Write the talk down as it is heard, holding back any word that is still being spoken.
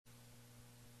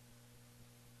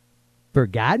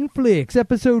Forgotten Flicks,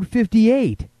 episode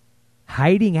 58,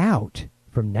 Hiding Out,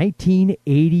 from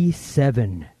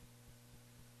 1987.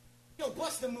 Yo,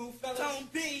 bust the move, fellas. Tone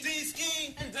B,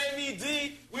 D-Ski, and Davey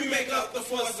D. We make up the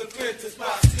force of Clinton's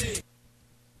posse.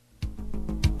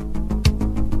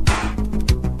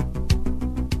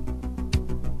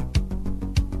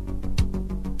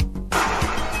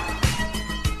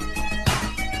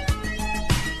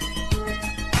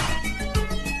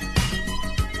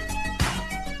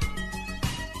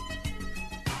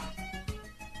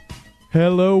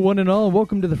 Hello, one and all.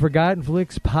 Welcome to the Forgotten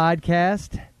Flicks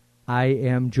podcast. I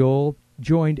am Joel,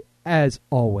 joined, as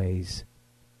always,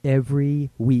 every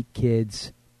week,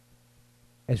 kids,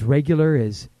 as regular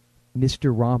as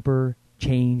Mr. Romper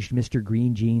changed Mr.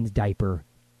 Green Jeans' diaper.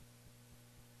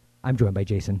 I'm joined by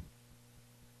Jason.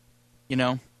 You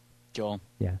know, Joel.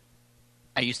 Yeah.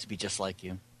 I used to be just like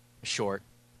you. A short,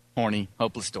 horny,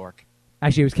 hopeless dork.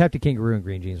 Actually, it was Captain Kangaroo in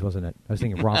Green Jeans, wasn't it? I was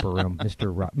thinking Romper Room,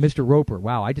 Mr. Roper.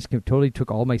 Wow, I just totally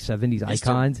took all my 70s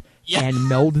icons and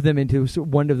melded them into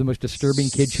one of the most disturbing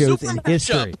kid shows in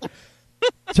history.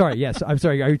 Sorry, yes, I'm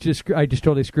sorry. I just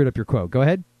totally screwed up your quote. Go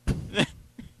ahead.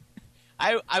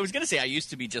 I was going to say I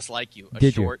used to be just like you,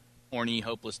 short, horny,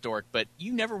 hopeless dork, but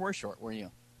you never were short, were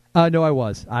you? No, I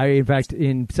was. In fact,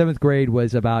 in 7th grade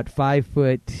was about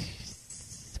 5'5",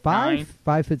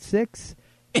 5'6".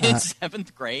 In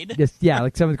 7th grade? Yeah,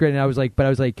 like 7th grade, and I was like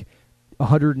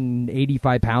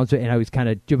 185 pounds, and I was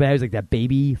like that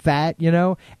baby fat, you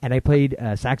know, and I played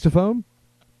saxophone,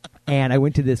 and I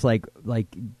went to this like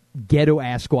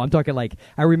ghetto-ass school. I'm talking like,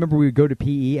 I remember we would go to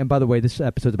PE, and by the way, this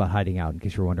episode's about hiding out, in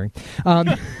case you're wondering.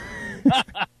 And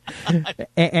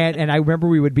I remember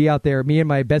we would be out there, me and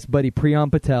my best buddy,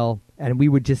 Priyam Patel, and we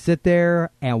would just sit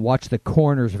there and watch the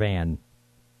coroner's van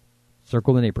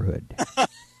circle the neighborhood.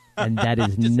 And that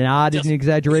is not an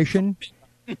exaggeration.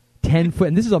 10-foot,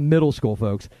 and this is a middle school,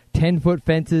 folks. 10-foot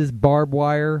fences, barbed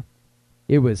wire.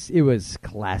 It was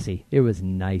classy. It was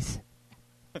nice.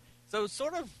 So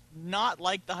sort of not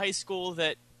like the high school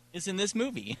that is in this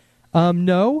movie.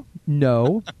 No.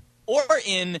 Or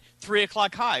in 3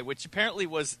 O'Clock High, which apparently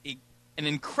was an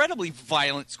incredibly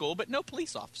violent school, but no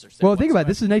police officers. Well, think about it.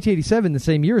 This is 1987, the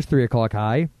same year as 3 O'Clock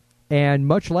High, and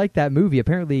much like that movie,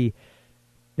 apparently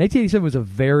 1987 was a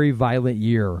very violent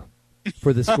year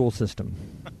for the school system.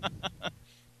 Not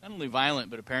only violent,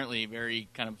 but apparently very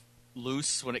kind of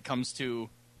loose when it comes to,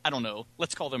 I don't know,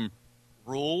 let's call them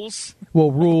rules.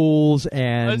 Well, rules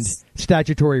and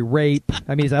statutory rape.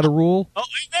 I mean, is that a rule? Oh,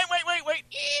 wait.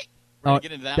 We're going to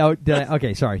get into that.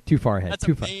 Okay, sorry. Too far ahead. That's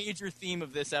a major theme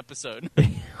of this episode.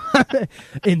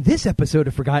 In this episode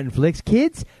of Forgotten Flicks,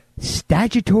 kids,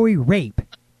 statutory rape.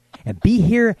 And be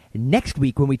here next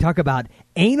week when we talk about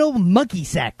anal monkey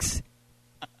sex.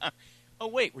 Oh,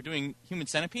 wait, we're doing Human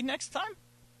Centipede next time?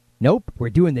 Nope, we're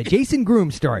doing the Jason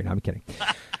Groom story. No, I'm kidding.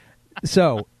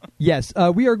 So, yes,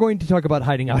 we are going to talk about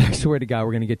hiding out. I swear to God,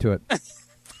 we're going to get to it.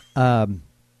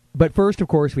 But first, of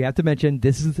course, we have to mention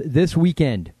this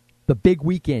weekend, the big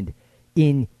weekend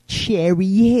in Cherry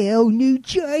Hill, New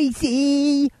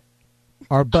Jersey.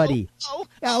 Our buddy.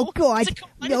 Oh, God.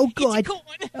 No, God. I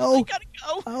gotta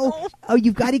go.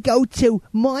 You've got to go to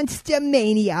Monster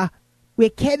Mania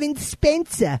with Kevin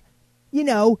Spencer. You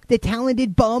know, the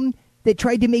talented bum that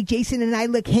tried to make Jason and I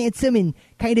look handsome and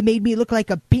kind of made me look like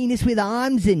a penis with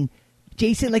arms and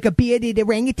Jason like a bearded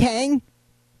orangutan.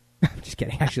 I'm just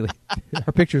kidding. Actually,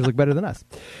 our pictures look better than us.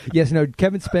 Yes, no,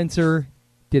 Kevin Spencer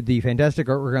did the fantastic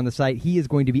artwork on the site. He is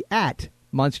going to be at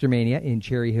Monster Mania in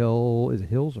Cherry Hill. Is it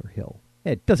Hills or Hill?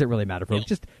 It doesn't really matter, folks.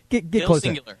 Just get close.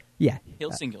 Singular. Yeah.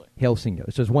 Hill singular. Hill singular.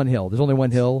 So there's one hill. There's only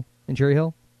one hill in Cherry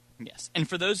Hill? Yes. And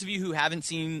for those of you who haven't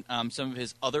seen some of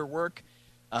his other work,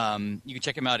 you can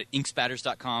check him out at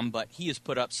inkspatters.com, but he has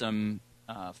put up some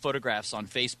photographs on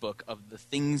Facebook of the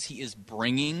things he is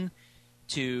bringing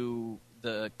to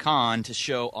the con to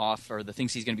show off, or the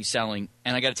things he's going to be selling.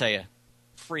 And I got to tell you,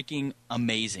 freaking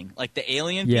amazing. Like the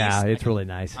alien piece. Yeah, it's really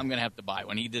nice. I'm going to have to buy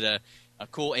one. He did a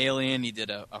cool alien. He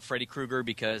did a Freddy Krueger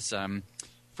because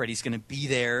Freddy's going to be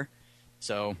there.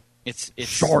 So it's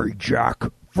sorry, Jack.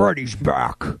 Freddy's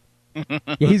back. Yeah,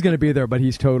 he's going to be there, but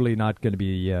he's totally not going to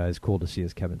be as cool to see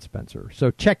as Kevin Spencer.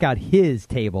 So check out his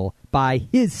table, buy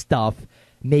his stuff,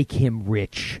 make him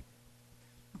rich.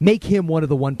 Make him one of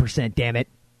the 1%, damn it.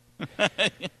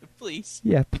 Please.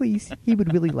 Yeah, please. He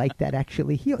would really like that,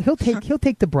 actually. He'll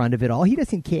take the brunt of it all. He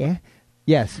doesn't care.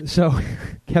 Yes, so,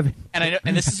 Kevin.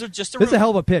 And this is just a rumor. This is a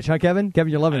hell of a pitch, huh, Kevin? Kevin,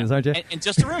 you're loving this, aren't you? And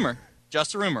just a rumor.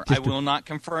 Just a rumor. I will not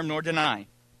confirm nor deny.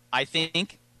 I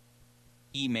think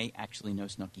he may actually know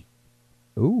Snooki.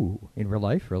 Ooh, in real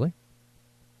life, really?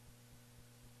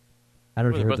 I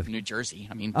don't know Well, if you they're heard both in New Jersey.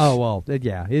 I mean, Oh, well,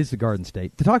 yeah, it is the Garden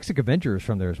State. The Toxic Avenger is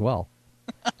from there as well.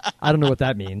 I don't know what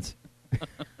that means.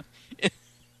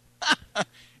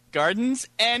 gardens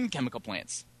and chemical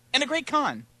plants. And a great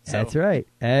con. So. That's right.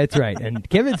 That's right. And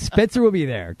Kevin Spencer will be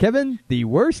there. Kevin, the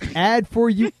worst ad for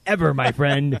you ever, my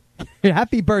friend.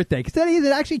 Happy birthday. Because that is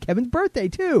actually Kevin's birthday,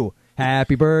 too.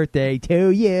 Happy birthday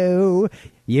to you.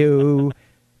 You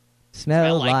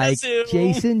smell like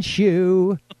Jason's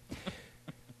shoe.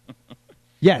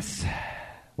 Yes.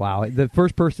 Wow. The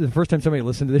first time somebody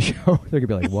listened to the show, they're going to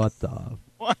be like, what the?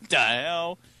 What the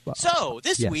hell? Well, So,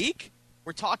 this week,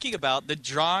 we're talking about the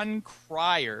John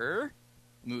Cryer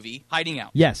movie, Hiding Out.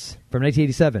 Yes, from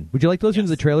 1987. Would you like to listen to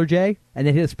the trailer, Jay? And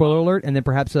then hit a spoiler alert, and then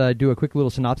perhaps do a quick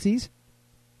little synopsis?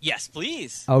 Yes,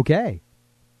 please. Okay.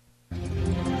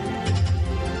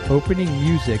 Opening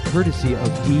music courtesy of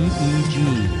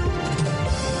DEG.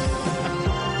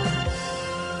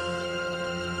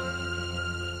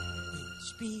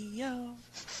 HBO.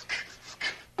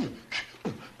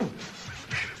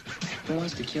 Who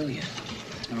wants to kill you?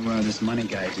 This money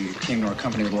guy who came to our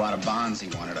company with a lot of bonds he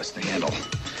wanted us to handle.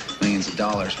 Millions of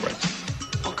dollars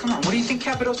worth. Oh, come on. What do you think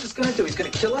Capados is going to do? He's going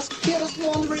to kill us? Get us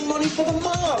laundering money for the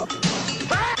mob.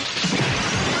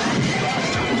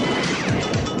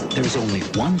 There's only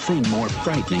one thing more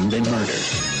frightening than murder.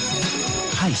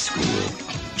 High school.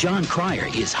 John Cryer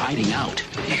is hiding out.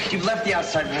 You've left the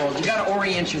outside world. You gotta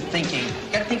orient your thinking.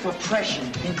 You gotta think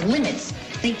repression, think limits,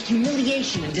 think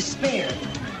humiliation and despair.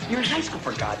 You're in high school,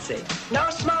 for God's sake. No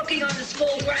smoking on the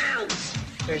school grounds.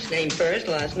 First name first,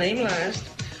 last name last.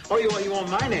 Oh, you want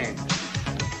my name?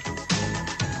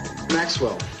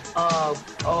 Maxwell.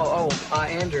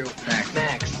 Andrew.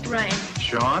 Max. Ryan.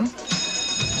 Sean?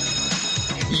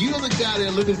 You're the guy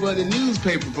that looking for the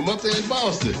newspaper from up there in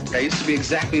Boston. I used to be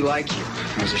exactly like you.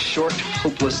 I was a short,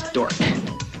 hopeless dork.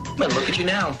 But look at you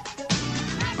now.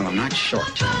 Well, I'm not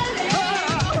short.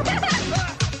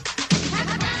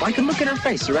 I can look at her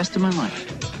face the rest of my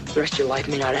life. The rest of your life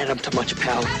may not add up to much,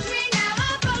 pal.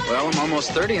 Well, I'm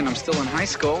almost 30 and I'm still in high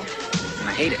school. And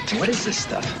I hate it. What is this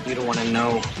stuff? You don't want to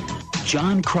know.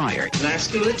 John Cryer Last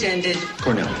school attended.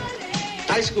 Cornell.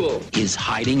 High school. is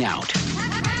hiding out.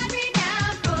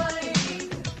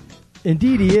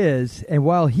 Indeed he is, and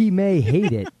while he may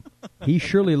hate it, he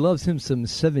surely loves him some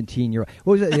 17-year-old.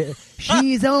 What was it?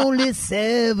 She's only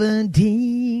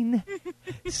 17.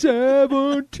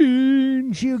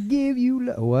 17. She'll give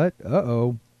you... What?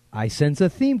 Uh-oh. I sense a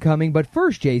theme coming, but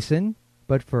first, Jason.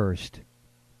 But first...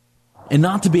 And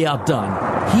not to be outdone,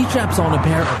 he straps on a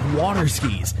pair of water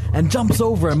skis and jumps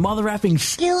over a mother effing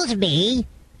Excuse me.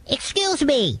 Excuse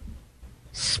me.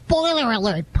 Spoiler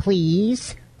alert,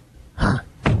 please. Huh.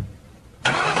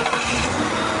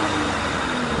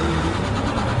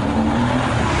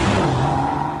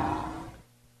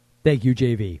 Thank you,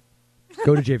 JV.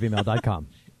 Go to jvmail.com.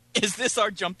 Is this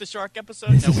our Jump the Shark episode?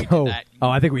 No, we did that. Oh,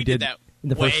 I think we did that in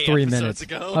the way first 3 episodes minutes.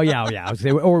 ago. Oh, yeah. I was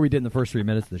saying, or we did in the first 3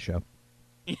 minutes of the show.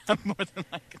 Yeah, more than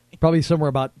likely. Probably somewhere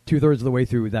about 2/3 of the way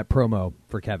through that promo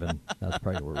for Kevin. That's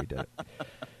probably where we did it.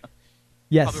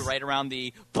 Yes. Probably right around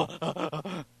the...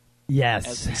 Yes.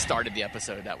 As we started the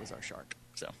episode, that was our shark.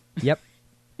 So. Yep.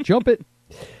 Jump it.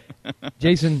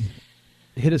 Jason,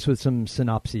 hit us with some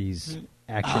synopses,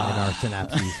 action in our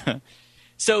synapses.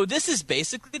 So this is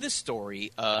basically the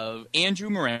story of Andrew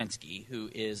Morensky,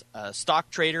 who is a stock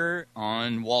trader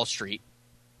on Wall Street.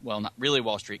 Well, not really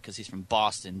Wall Street because he's from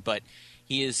Boston, but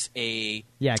he is a...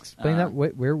 Yeah, explain that.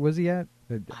 Where was he at?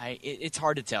 It's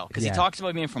hard to tell because Yeah. he talks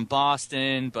about being from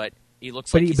Boston, but he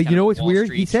looks like he's But kind you know of what's a Wall weird?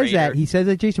 Street He says trader. that. He says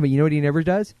that, Jason, but you know what he never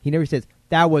does? He never says,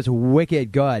 that was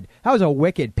wicked good. That was a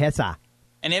wicked pizza.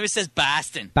 And it says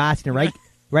Boston. Boston, right?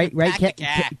 right, Park the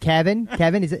car.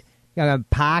 Kevin, is it? You're going to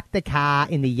park the car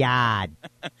in the yard.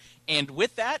 And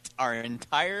with that, our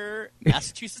entire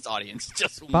Massachusetts audience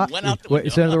just went out the window.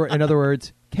 So in other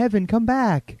words, Kevin, come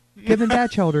back. Kevin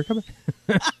Batchelder, come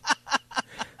back.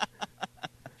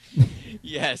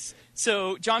 Yes.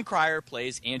 So John Cryer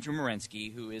plays Andrew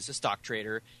Morensky, who is a stock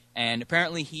trader, and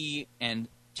apparently he and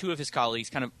two of his colleagues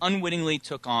kind of unwittingly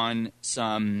took on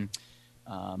some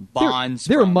bonds.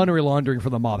 They were money laundering for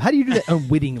the mob. How do you do that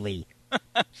unwittingly?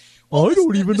 Well, I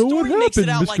don't even know what happened,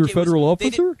 Mr. Federal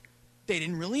Officer. They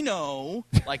didn't really know.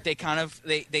 Like they kind of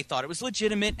they thought it was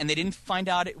legitimate, and they didn't find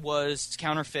out it was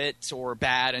counterfeit or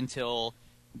bad until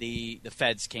the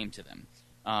feds came to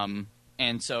them.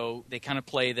 And so they kind of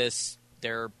play this.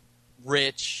 They're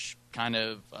rich, kind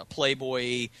of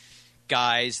playboy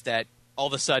guys that all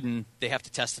of a sudden they have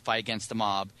to testify against the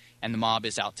mob, and the mob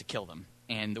is out to kill them.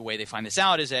 And the way they find this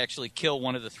out is they actually kill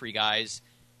one of the three guys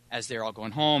as they're all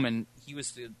going home, and he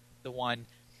was the one.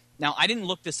 Now, I didn't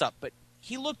look this up, but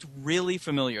he looked really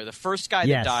familiar. The first guy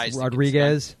that dies.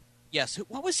 Rodriguez. Yes.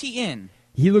 What was he in?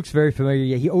 He looks very familiar.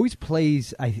 Yeah, he always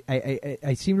plays.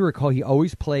 I seem to recall he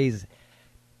always plays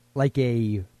like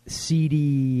a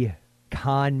seedy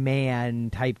con man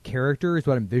type character. Is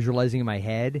what I'm visualizing in my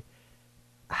head.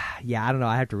 Yeah, I don't know.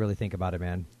 I have to really think about it,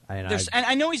 man. And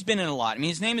I know he's been in a lot. I mean,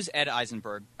 his name is Ned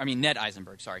Eisenberg.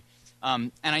 Sorry.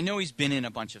 And I know he's been in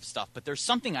a bunch of stuff, but there's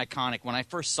something iconic. When I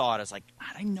first saw it, I was like,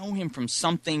 God, I know him from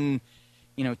something,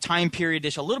 time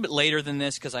period-ish, a little bit later than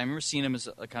this, because I remember seeing him as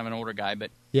a kind of an older guy.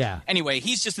 But yeah. Anyway,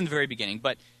 he's just in the very beginning.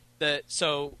 But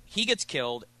so he gets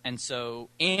killed, and so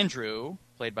Andrew,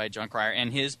 played by John Cryer,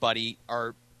 and his buddy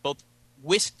are both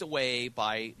whisked away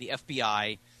by the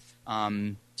FBI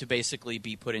to basically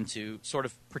be put into sort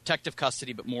of protective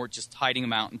custody, but more just hiding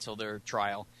them out until their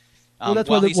trial. That's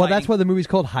why the movie's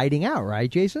called Hiding Out, right,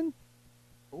 Jason?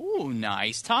 Ooh,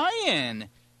 nice tie-in.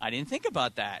 I didn't think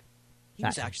about that. He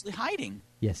was actually hiding.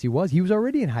 Yes, he was. He was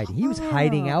already in hiding. He was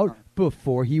hiding out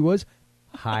before he was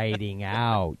hiding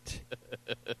out.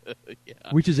 Yeah.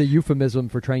 Which is a euphemism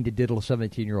for trying to diddle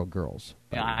 17-year-old girls.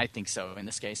 Yeah, I think so in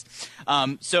this case.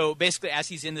 So basically, as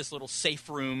he's in this little safe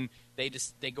room,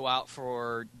 they go out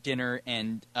for dinner,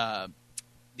 and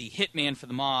the hitman for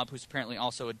the mob, who's apparently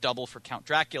also a double for Count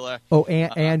Dracula. Oh,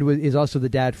 and is also the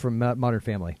dad from Modern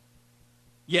Family.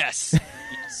 Yes.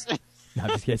 Yes. No,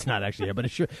 it's not actually, but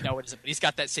it's sure. No, it isn't. But he's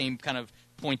got that same kind of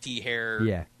pointy hair.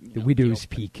 Yeah, the widow's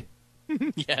peak.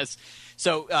 Yes.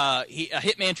 So a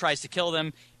hitman tries to kill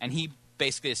them, and he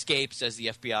basically escapes as the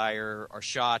FBI are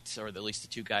shot, or at least the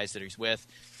two guys that he's with.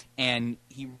 And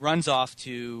he runs off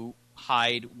to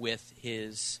hide with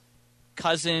his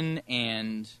cousin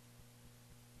and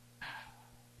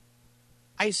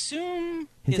I assume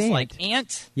his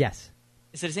aunt. Yes.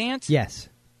 Is it his aunt? Yes.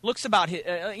 Looks about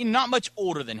not much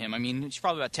older than him. I mean, she's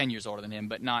probably about 10 years older than him,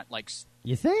 but not like.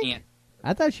 You think? Aunt.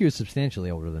 I thought she was substantially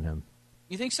older than him.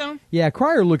 You think so? Yeah,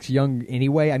 Cryer looks young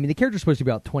anyway. I mean, the character's supposed to be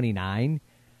about 29.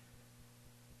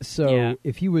 So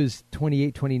if he was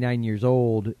 28, 29 years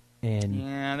old,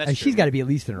 and she's got to be at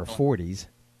least in her 40s.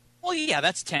 Well, yeah,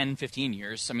 that's 10, 15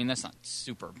 years. I mean, that's not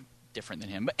super different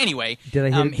than him. But anyway,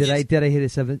 did I hit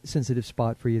a sensitive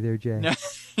spot for you there, Jay? No.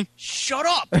 Shut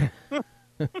up.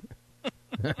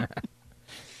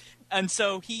 And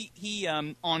so he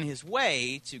on his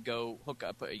way to go hook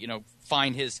up,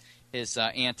 find his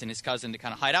aunt and his cousin to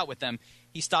kind of hide out with them.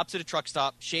 He stops at a truck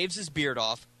stop, shaves his beard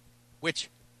off, which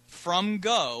from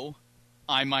go,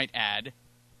 I might add,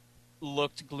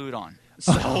 looked glued on.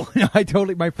 So no,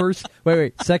 my first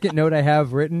second note I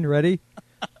have written, ready?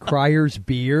 Cryer's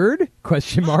beard? ?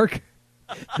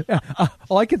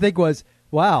 All I could think was,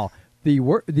 wow, the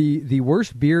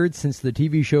worst beard since the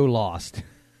TV show Lost.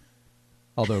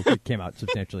 Although it came out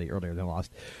substantially earlier than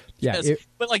Lost. Yeah, yes,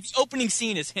 but like the opening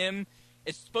scene is him.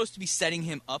 It's supposed to be setting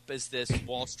him up as this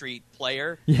Wall Street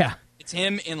player. Yeah. It's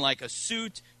him in like a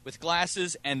suit with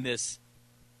glasses and this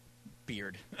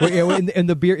beard. And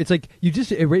the beard, it's like you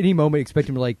just at any moment expect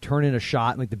him to like turn in a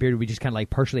shot and like the beard would be just kind of like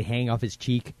partially hanging off his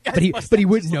cheek. Yes, but he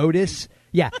wouldn't notice.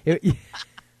 Yeah. Yes.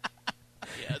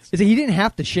 It's like he didn't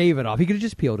have to shave it off. He could have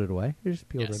just peeled it away.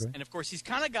 And of course he's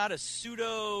kind of got a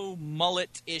pseudo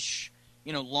mullet-ish,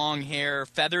 long hair,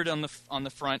 feathered on the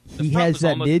front. He has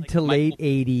that mid to late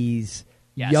 80s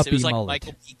yuppie it was like mullet.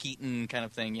 Michael P. Keaton kind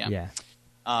of thing. Yeah.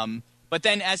 But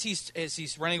then as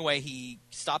he's running away, he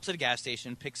stops at a gas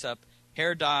station, picks up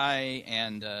hair dye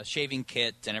and shaving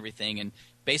kit and everything, and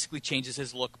basically changes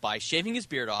his look by shaving his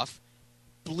beard off,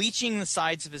 bleaching the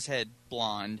sides of his head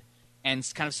blonde, and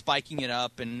kind of spiking it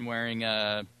up and wearing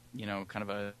a kind of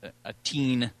a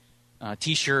teen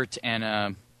t-shirt and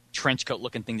a trench coat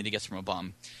looking thing that he gets from a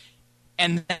bum.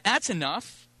 And that's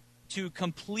enough to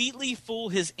completely fool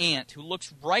his aunt, who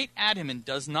looks right at him and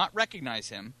does not recognize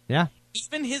him. Yeah.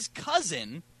 Even his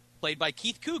cousin, played by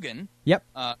Keith Coogan, yep,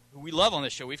 who we love on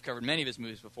this show. We've covered many of his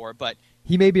movies before, but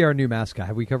he may be our new mascot.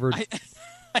 Have we covered?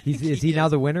 Is he now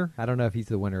the winner? I don't know if he's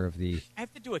the winner of the. I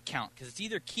have to do a count because it's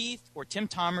either Keith or Tim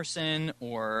Thomerson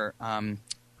or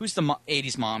who's the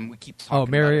 80s mom we keep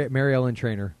talking about? Mary Ellen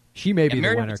Trainor. She may be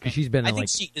the winner because she's been in I think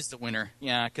she is the winner.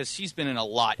 Yeah, because she's been in a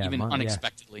lot, even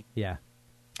unexpectedly. Yeah.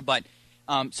 But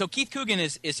so Keith Coogan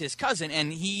is his cousin,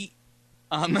 and he,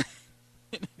 I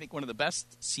think one of the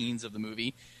best scenes of the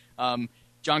movie,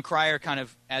 John Cryer kind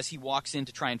of, as he walks in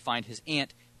to try and find his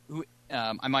aunt, who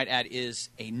I might add is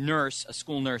a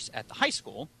school nurse at the high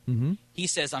school, he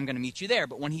says, I'm going to meet you there.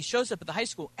 But when he shows up at the high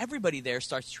school, everybody there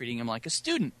starts treating him like a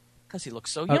student because he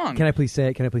looks so young. Can I please say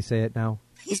it now?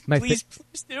 Please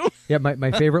do. Yeah,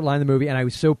 my favorite line in the movie, and I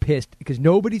was so pissed because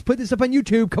nobody's put this up on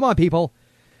YouTube. Come on, people.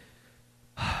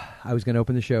 I was going to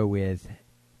open the show with,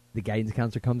 the guidance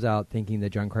counselor comes out thinking that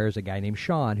John Cryer's a guy named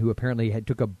Sean, who apparently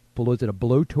took a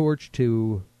blowtorch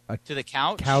to the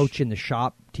couch in the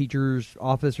shop teacher's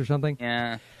office or something.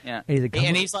 Yeah. And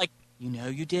he's like,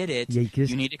 you did it. Yeah,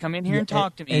 you need to come in here and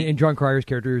talk to me. And John Cryer's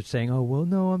character is saying, "Oh, well,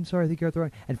 no, I'm sorry. I think you're at the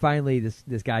wrong." And finally, this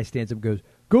guy stands up and goes,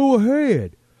 "Go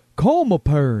ahead. Call my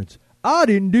parents. I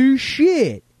didn't do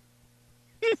shit.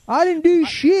 I didn't do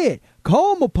shit.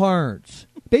 Call my parents."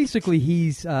 Basically,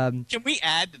 he's... Can we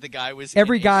add that the guy was...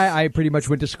 Every guy I pretty much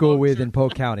went to school with in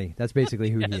Polk County. That's basically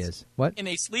who he is. What? In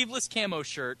a sleeveless camo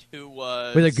shirt who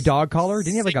was... With a dog collar?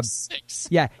 Didn't he have like a... 6'6".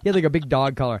 Yeah, he had like a big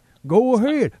dog collar. Go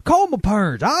ahead. Call my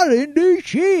parents. I didn't do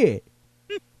shit.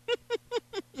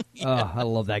 Oh, I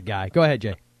love that guy. Go ahead,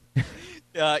 Jay.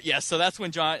 So that's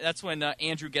when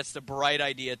Andrew gets the bright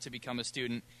idea to become a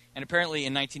student. And apparently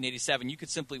in 1987, you could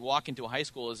simply walk into a high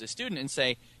school as a student and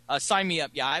say, sign me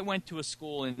up. Yeah, I went to a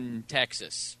school in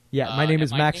Texas. Yeah, my name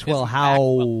is Maxwell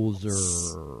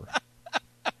Hauser.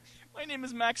 My name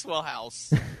is Maxwell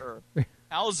Hauser.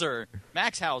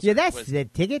 Max Hauser. Yeah, that's the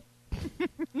ticket.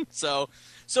 So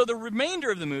the remainder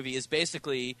of the movie is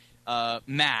basically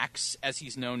Max, as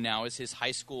he's known now as his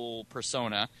high school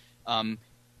persona, kind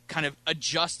of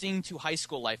adjusting to high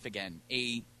school life again.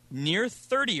 A near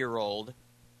 30-year-old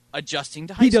adjusting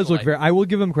to high school life. He does look very... I will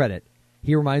give him credit.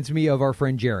 He reminds me of our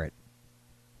friend Jarrett.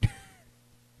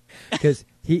 Because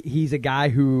he's a guy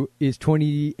who is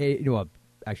 28... Well,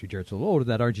 actually, Jarrett's a little older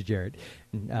than that, aren't you, Jarrett?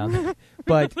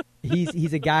 But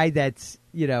he's a guy that's,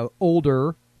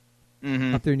 older,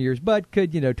 up there in years, but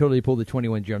could, totally pull the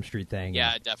 21 Jump Street thing.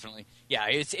 Yeah, definitely. Yeah,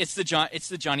 it's the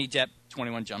Johnny Depp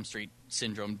 21 Jump Street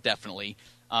syndrome, definitely.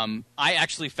 I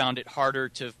actually found it harder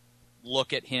to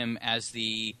look at him as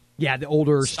the... Yeah, the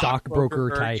older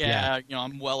stockbroker type. Yeah,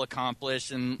 I'm well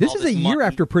accomplished, and this is a year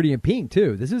after Pretty in Pink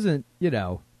too. This isn't,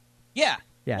 Yeah. Yeah.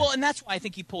 Well, and that's why I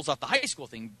think he pulls off the high school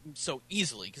thing so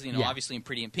easily because obviously in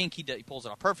Pretty in Pink he pulls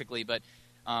it off perfectly, but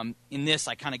in this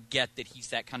I kind of get that he's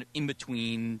that kind of in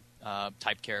between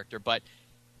type character. But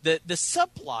the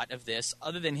subplot of this,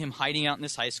 other than him hiding out in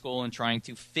this high school and trying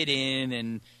to fit in,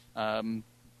 and all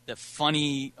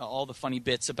the funny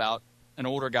bits about an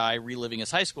older guy reliving his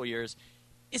high school years.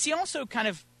 Is he also kind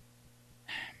of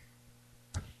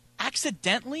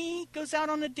accidentally goes out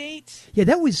on a date? Yeah,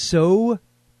 that was so...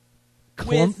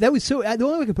 that was so... The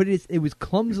only way I could put it is it was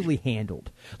clumsily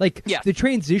handled. Like, the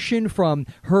transition from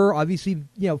her obviously,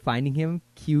 finding him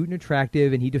cute and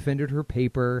attractive, and he defended her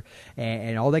paper,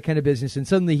 and all that kind of business, and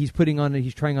suddenly he's trying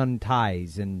on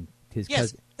ties, and his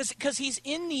cousin... because he's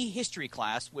in the history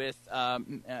class with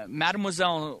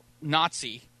Mademoiselle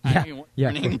Nazi. Yeah,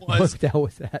 her name was. What the hell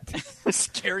was that?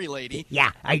 Scary lady.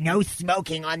 Yeah, I know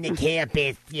smoking on the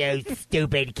campus, you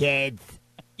stupid kids.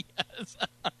 Yes.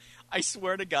 I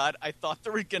swear to God, I thought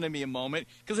there was going to be a moment,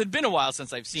 because it had been a while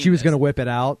since I've seen She was this. going to whip it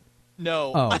out?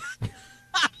 No. Oh.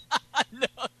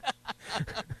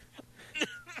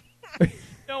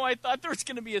 No, I thought there was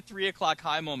going to be a 3 o'clock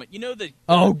high moment.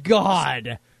 Oh,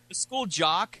 God. The school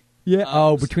jock.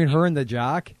 Yeah, between her and the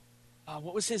jock?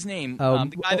 What was his name?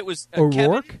 The guy that was...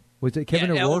 O'Rourke? Kevin? Was it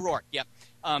Kevin O'Rourke? O'Rourke, yeah.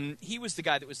 He was the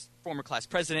guy that was former class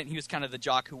president. He was kind of the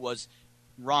jock who was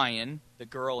Ryan, the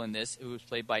girl in this, who was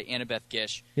played by Annabeth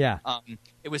Gish. Yeah.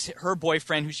 It was her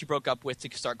boyfriend who she broke up with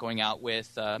to start going out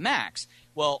with Max.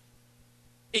 Well,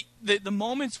 the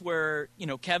moments where,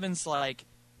 Kevin's like...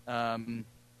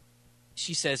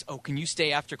 she says, "Oh, can you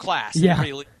stay after class?" Yeah.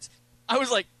 I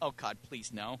was like, "Oh God,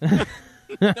 please no."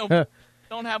 No,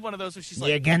 don't have one of those where she's like,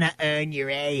 "You're gonna earn your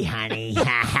A, honey."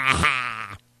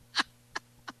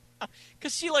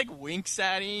 Because she winks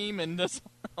at him, and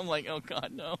I'm like, "Oh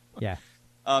God, no." Yeah.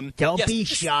 Don't be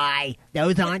shy.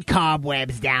 Those aren't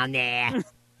cobwebs down there.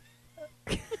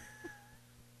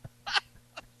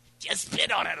 Just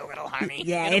spit on it a little, honey.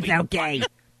 Yeah, it's okay.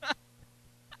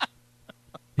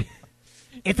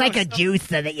 It's like a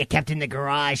juicer that you kept in the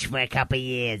garage for a couple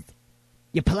years.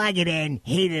 You plug it in,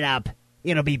 heat it up.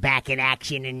 It'll be back in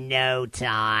action in no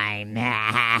time.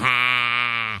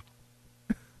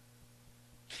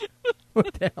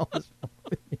 What the hell is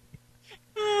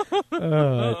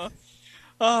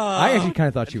I actually kind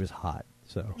of thought she was hot.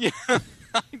 So yeah,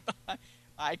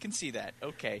 I can see that.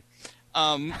 Okay.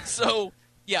 So,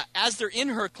 yeah, as they're in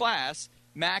her class,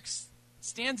 Max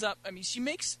stands up. I mean,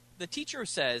 the teacher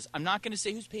says, "I'm not going to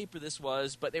say whose paper this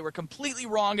was, but they were completely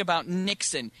wrong about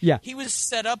Nixon. Yeah. He was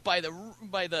set up by the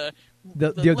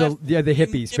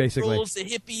hippies, basically. The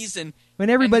hippies, and when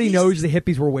everybody knows the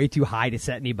hippies were way too high to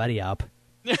set anybody up.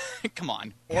 Come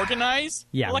on, organize.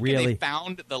 Yeah, lucky really. They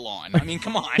found the lawn. I mean,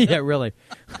 come on. Yeah, really.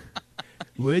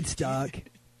 Woodstock.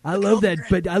 I love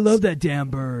that damn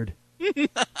bird.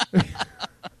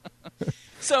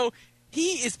 So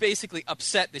he is basically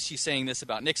upset that she's saying this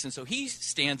about Nixon, so he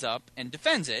stands up and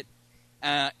defends it.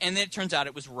 And then it turns out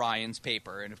it was Ryan's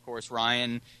paper. And, of course,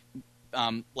 Ryan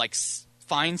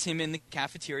finds him in the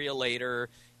cafeteria later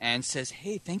and says,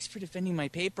 hey, thanks for defending my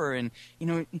paper. And,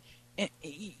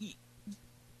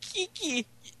 Kiki.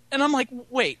 And I'm like,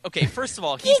 wait, okay, first of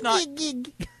all, he's not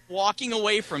walking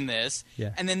away from this.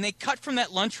 Yeah. And then they cut from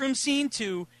that lunchroom scene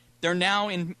to they're now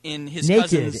in his naked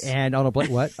cousin's. and on a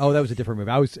what? Oh, that was a different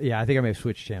movie. I think I may have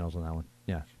switched channels on that one.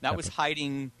 Yeah. That was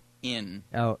hiding in.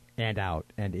 Oh, and out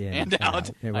and in. And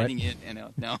out. Hey, Hiding in and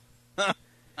out. No.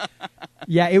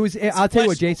 Yeah, it was. I'll tell you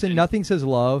what, Jason, nothing says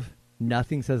love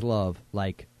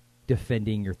like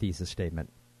defending your thesis statement.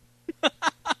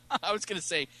 I was going to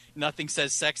say nothing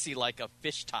says sexy like a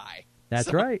fish tie.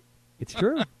 That's right. It's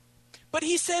true. But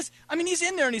he says, he's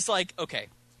in there and he's like, okay.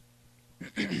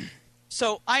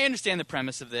 So I understand the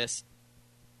premise of this,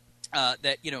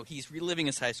 that, he's reliving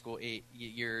his high school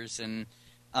years and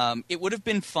it would have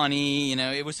been funny,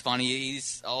 it was funny.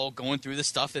 He's all going through the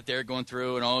stuff that they're going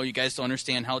through and, you guys don't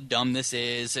understand how dumb this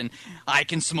is and I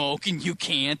can smoke and you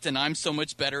can't and I'm so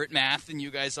much better at math than you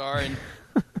guys are. And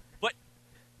but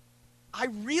I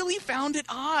really found it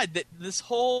odd that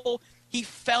he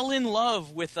fell in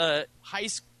love with a high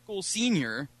school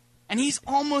senior and he's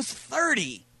almost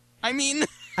 30.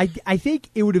 I think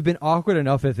it would have been awkward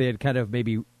enough if they had kind of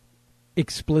maybe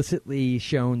explicitly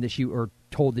shown that or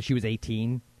told that she was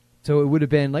 18. So it would have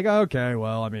been like, okay,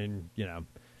 well,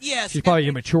 yes, she's probably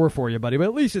immature for you, buddy, but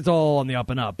at least it's all on the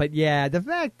up and up. But yeah, the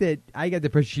fact that I got the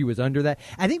impression she was under that,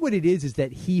 I think what it is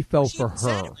that he fell for her.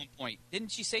 Said at one point,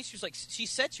 didn't she say she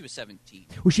said she was 17?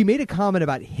 Well, she made a comment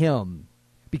about him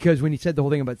because when he said the whole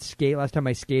thing about skate, last time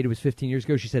I skated was 15 years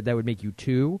ago, she said that would make you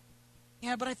 2.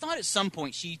 Yeah, but I thought at some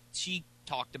point she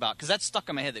talked about, because that stuck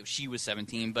in my head that she was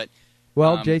 17, but...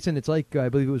 Well, Jason, it's like, I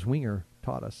believe it was Winger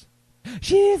taught us.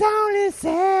 She's only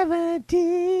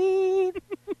 17.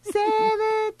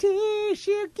 17,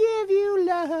 she'll give you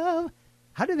love.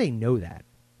 How do they know that?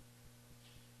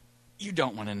 You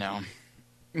don't want to know.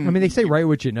 They say write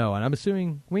what you know, and I'm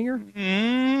assuming Winger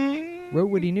wrote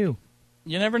what he knew.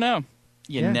 You never know.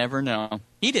 You never know.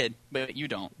 He did, but you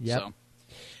don't. Yep.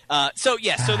 So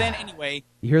then anyway...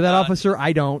 You hear that, officer?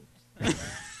 I don't.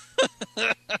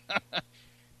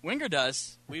 Winger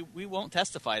does. We won't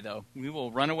testify, though. We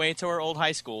will run away to our old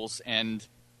high schools and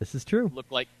this is true.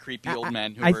 Look like creepy old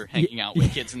men who are hanging out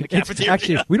with kids in the cafeteria.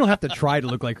 Actually, we don't have to try to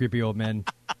look like creepy old men.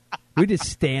 We just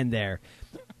stand there.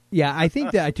 Yeah, I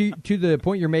think that to the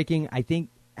point you're making, I think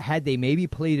had they maybe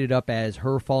played it up as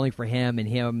her falling for him and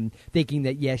him thinking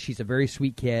that, yes, she's a very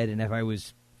sweet kid, and if I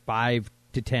was 5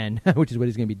 to 10, which is what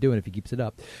he's going to be doing if he keeps it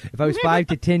up, if I was 5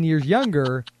 to 10 years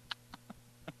younger,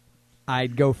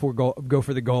 I'd go for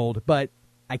the gold, but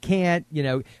I can't,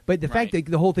 But the fact that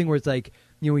the whole thing where it's like,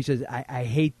 he says, I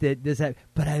hate that this,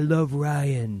 but I love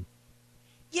Ryan.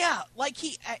 Yeah, like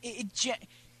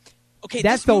okay,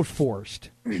 that felt forced.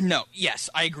 No, yes,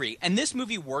 I agree. And this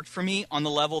movie worked for me on the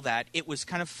level that it was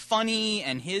kind of funny,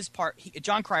 and his part,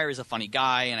 John Cryer is a funny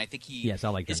guy, and I think I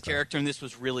like his character in this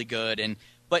was really good.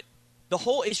 But the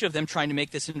whole issue of them trying to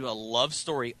make this into a love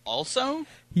story also,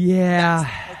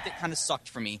 that kind of sucked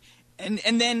for me.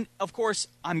 And then, of course,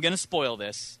 I'm going to spoil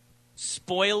this.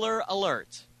 Spoiler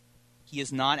alert. He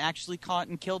is not actually caught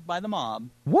and killed by the mob.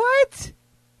 What?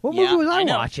 What movie was I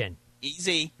watching?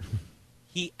 Easy.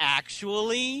 He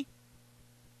actually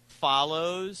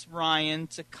follows Ryan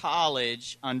to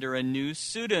college under a new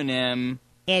pseudonym.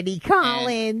 Eddie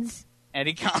Collins.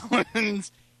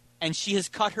 And she has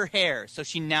cut her hair, so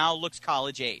she now looks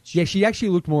college age. Yeah, she actually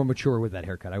looked more mature with that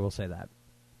haircut, I will say that.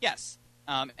 Yes.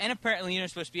 And apparently,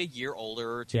 supposed to be a year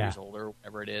older or 2 years older,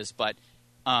 whatever it is. But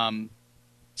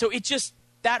so it just,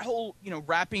 that whole,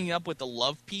 wrapping it up with the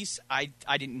love piece, I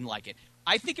didn't like it.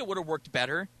 I think it would have worked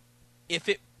better if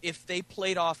they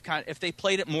played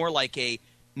it more like a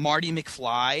Marty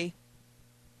McFly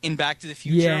in Back to the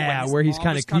Future. Yeah, where he's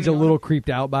a little creeped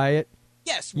out by it.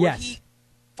 Yes, where he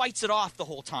fights it off the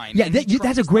whole time. Yeah,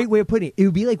 that's a great way of putting it. It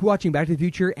would be like watching Back to the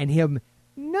Future and him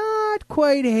not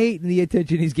quite hating the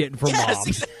attention he's getting from moms. Yes,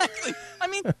 exactly.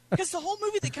 Because the whole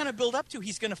movie they kind of build up to,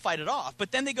 he's going to fight it off,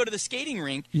 but then they go to the skating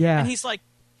rink, and he's like,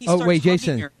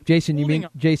 Jason, you mean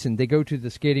Jason? They go to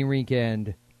the skating rink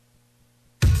and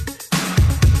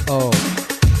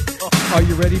are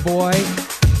you ready, boy?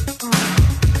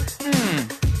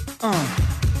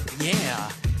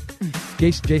 Yeah.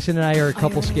 Jason and I are a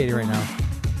couple skating right now.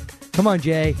 Come on,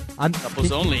 Jay.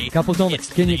 Couples only.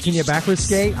 Can you backwards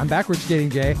skate? I'm backwards skating,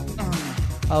 Jay.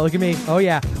 Oh, look at me. Oh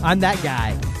yeah, I'm that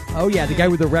guy. Oh yeah, the guy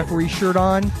with the referee shirt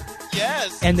on.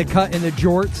 Yes. And the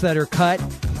jorts that are cut.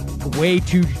 way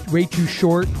too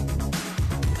short.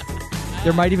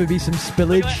 There might even be some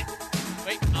spillage.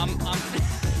 Wait,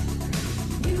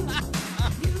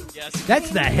 yes. That's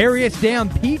the hairiest damn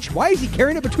peach. Why is he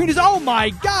carrying it between his... Oh, my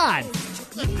God!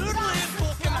 The good live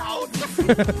will come out.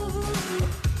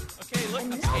 Okay, look,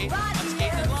 I'm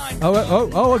skating in line.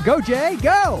 Oh, go, Jay,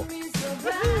 go!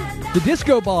 The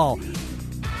disco ball.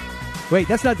 Wait,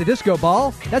 that's not the disco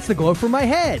ball. That's the glow from my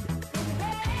head.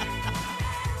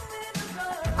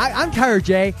 I'm tired,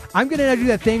 Jay. I'm going to do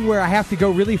that thing where I have to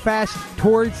go really fast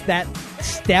towards that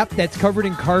step that's covered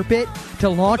in carpet to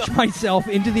launch myself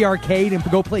into the arcade and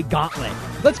go play Gauntlet.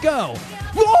 Let's go.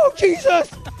 Oh, Jesus!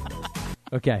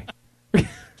 Okay.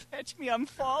 Catch me, I'm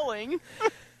falling.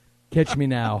 Catch me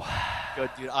now. Good,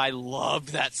 dude. I loved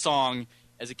that song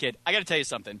as a kid. I got to tell you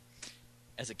something.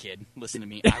 As a kid, listen to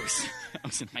me. I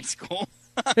was in high school.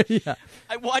 Yeah.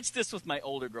 I watched this with my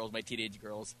older girls, my teenage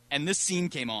girls, and this scene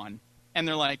came on. And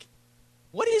they're like,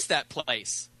 "What is that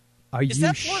place? Are is you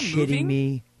that floor shitting moving?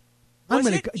 me?" Was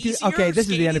I'm it gonna. easier Okay, this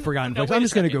is the end of skating- Forgotten No, Place. wait I'm a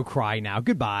just gonna second. go cry now.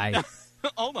 Goodbye.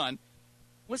 Hold on.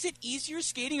 Was it easier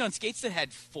skating on skates that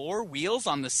had 4 wheels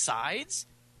on the sides?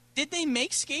 Did they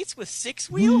make skates with 6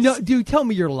 wheels? No, dude, tell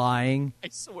me you're lying. I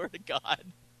swear to God.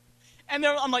 And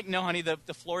I'm like, no, honey, the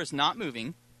floor is not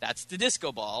moving. That's the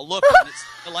disco ball. Look,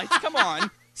 the lights come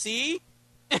on. See?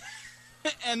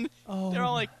 And they're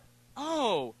all like,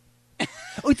 oh.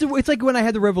 It's like when I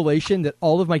had the revelation that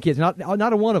all of my kids, not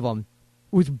a one of them,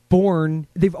 was born.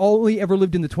 They've only ever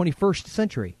lived in the 21st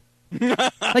century.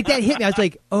 Like that hit me. I was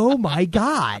like, oh my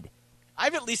God.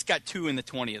 I've at least got 2 in the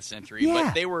 20th century, Yeah.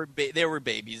 but they were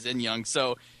babies and young.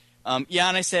 So, yeah,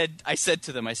 and I said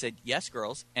to them, yes,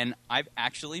 girls, and I've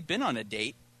actually been on a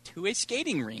date to a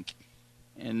skating rink.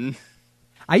 And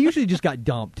I usually just got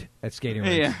dumped at skating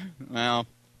rinks. yeah, well,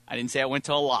 I didn't say I went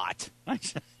to a lot. And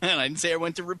I didn't say I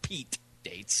went to repeat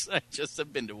dates. I just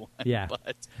have been to one. Yeah.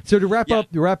 But, So to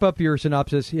wrap up your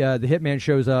synopsis, yeah, the hitman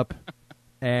shows up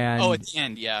and at the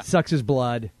end, yeah. sucks his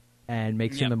blood and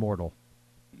makes him Yep. immortal.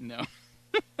 No.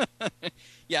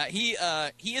 Yeah, he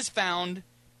is found,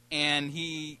 and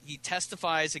he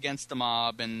testifies against the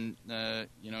mob, and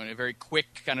in a very quick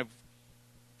kind of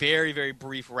very, very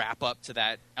brief wrap up to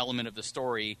that element of the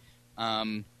story,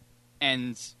 and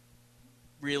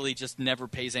really just never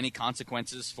pays any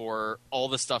consequences for all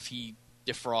the stuff he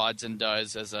defrauds and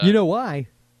does as a You know why?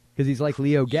 Because he's like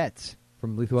Leo Getz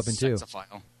from Lethal Weapon 2.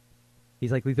 sexophile.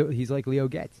 He's like Leo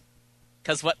Getz.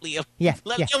 Because what Leo Yeah,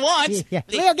 Leo yeah. wants. Yeah.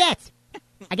 Leo gets.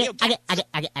 Leo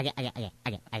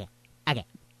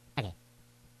Okay.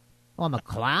 Oh, I'm a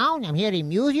clown? I'm here to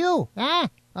amuse you? Huh?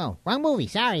 Oh, wrong movie.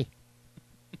 Sorry.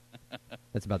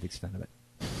 That's about the extent of it.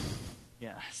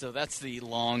 Yeah, so that's the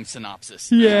long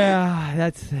synopsis. Yeah,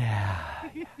 that's...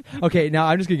 Okay, now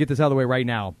I'm just going to get this out of the way right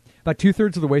now. About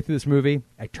 2/3 of the way through this movie,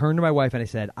 I turned to my wife and I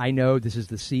said, I know this is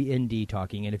the CND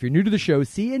talking, and if you're new to the show,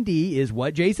 CND is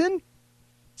what, Jason?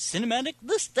 Cinematic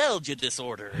nostalgia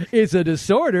disorder. It's a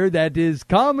disorder that is a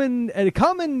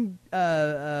common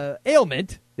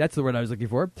ailment, that's the word I was looking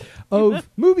for, of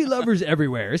movie lovers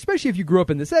everywhere, especially if you grew up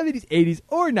in the 70s, 80s,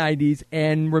 or 90s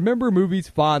and remember movies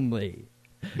fondly.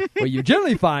 What you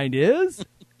generally find is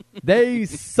they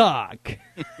suck.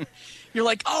 You're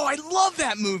like, oh, I love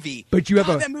that movie. But you have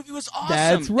God, a- that movie was awesome.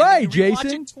 That's And right, then you rewatch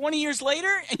Jason. it 20 years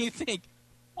later, and you think,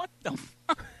 what the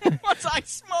fuck was I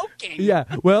smoking? Yeah,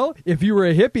 well, if you were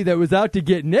a hippie that was out to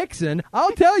get Nixon,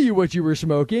 I'll tell you what you were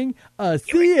smoking, a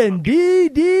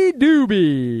CNDD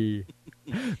doobie.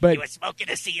 But You were smoking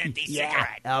a CND Yeah.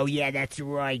 cigarette. Oh, yeah, that's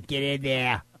right. Get in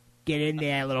there. Get in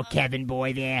there, little Kevin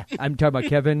boy there. I'm talking about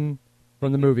Kevin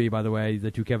from the movie, by the way,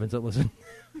 the two Kevins that listen.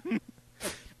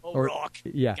 Oh, Or- Rock,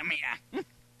 yeah. come here.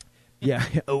 Yeah,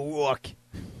 O'Rourke.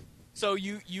 So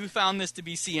you found this to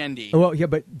be CND. Well, yeah,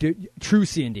 but true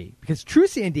CND. Because true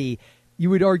CND, you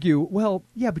would argue, well,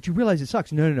 yeah, but you realize it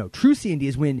sucks. No. True CND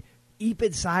is when deep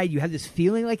inside you have this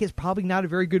feeling like it's probably not a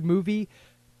very good movie,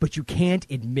 but you can't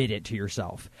admit it to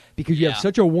yourself. Because you have Yeah.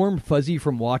 such a warm fuzzy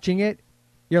from watching it.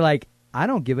 You're like, I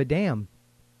don't give a damn.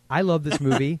 I love this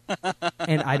movie,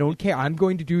 and I don't care. I'm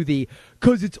going to do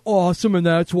because it's awesome, and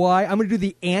that's why. I'm going to do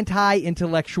the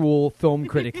anti-intellectual film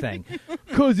critic thing.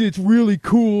 Because it's really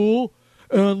cool,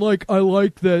 and I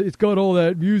like that it's got all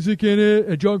that music in it,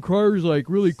 and John Cryer's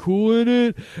really cool in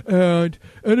it, and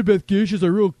Annabeth Gish is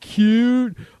real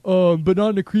cute, but not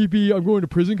in a creepy, I'm going to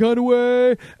prison kind of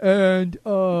way, and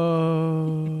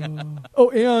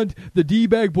and the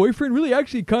D-bag boyfriend really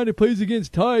actually kind of plays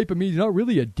against type. I mean, he's not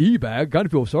really a D-bag. Kind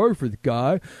of feel sorry for the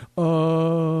guy. What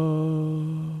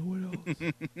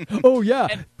else? Oh, yeah.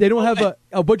 They don't have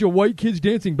a bunch of white kids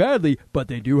dancing badly, but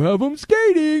they do have them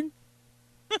skating.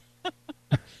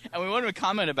 And we wanted to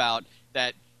comment about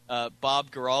that.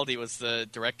 Bob Giraldi was the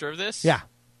director of this. Yeah.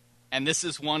 And this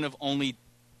is one of only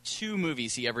 2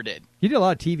 movies he ever did. He did a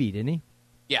lot of TV, didn't he?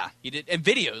 Yeah, he did. And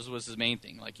videos was his main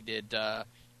thing. Like he did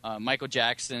Michael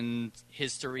Jackson's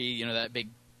History, that big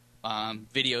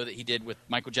video that he did with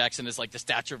Michael Jackson as like the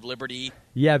Statue of Liberty.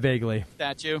 Yeah, vaguely.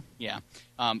 Statue. Yeah.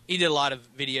 He did a lot of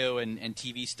video and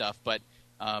TV stuff, but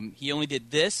he only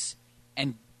did this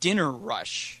and Dinner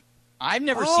Rush. I've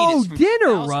never seen it. Oh,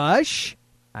 Dinner Rush?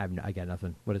 I got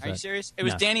nothing. What is that? Are you serious? It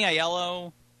was Danny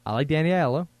Aiello. I like Danny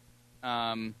Aiello.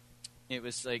 It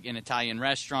was like an Italian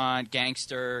restaurant,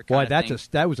 gangster. Boy, that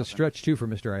was a stretch too for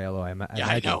Mr. Aiello.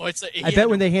 I know. I bet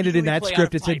when they handed in that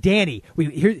script, it said, "Danny,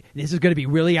 this is going to be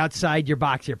really outside your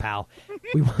box here, pal.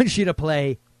 We want you to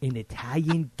play an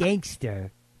Italian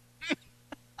gangster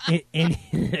in an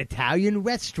Italian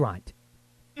restaurant."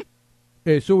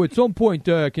 So at some point,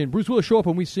 can Bruce Willis show up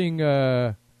and we sing?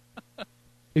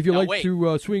 If you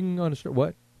to swing on a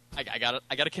what? I got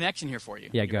a connection here for you.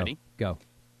 Yeah, you go. Ready? Go.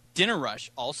 Dinner Rush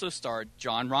also starred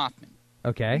John Rothman.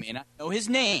 Okay. You may not know his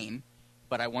name,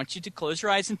 but I want you to close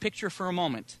your eyes and picture for a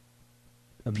moment.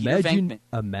 Imagine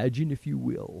if you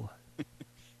will.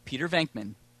 Peter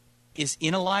Venkman is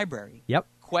in a library. Yep.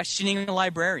 Questioning a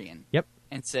librarian. Yep.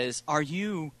 And says, "Are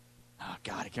you? Oh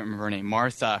God, I can't remember her name.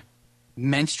 Martha,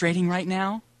 menstruating right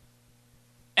now?"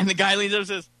 And the guy leans up and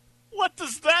says, "What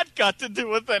does that got to do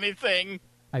with anything?"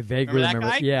 I vaguely remember.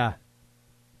 That guy? Yeah.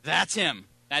 That's him.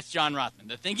 That's John Rothman.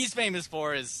 The thing he's famous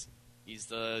for is he's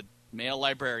the male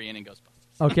librarian in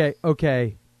Ghostbusters.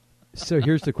 Okay. So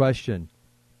here's the question.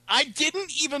 I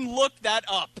didn't even look that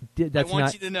up. I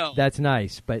want you to know. That's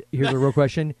nice. But here's a real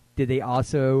question. Did they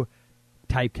also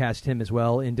typecast him as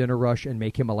well in Dinner Rush and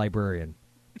make him a librarian?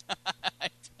 I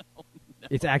don't know.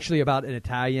 It's actually about an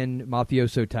Italian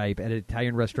mafioso type at an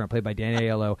Italian restaurant played by Danny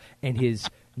Aiello and his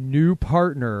new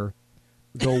partner,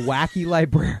 the wacky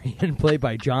librarian played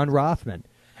by John Rothman.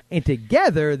 And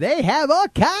together, they have all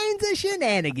kinds of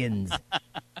shenanigans.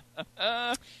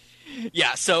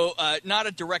 Yeah, so not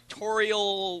a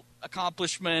directorial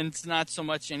accomplishment, not so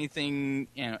much anything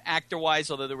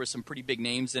actor-wise, although there were some pretty big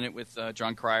names in it with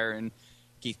John Cryer and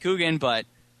Keith Coogan. But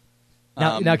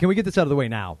now, can we get this out of the way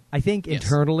now? I think Yes.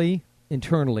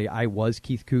 internally, I was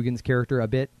Keith Coogan's character a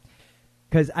bit.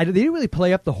 Because they didn't really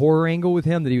play up the horror angle with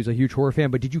him, that he was a huge horror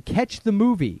fan. But did you catch the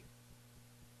movie?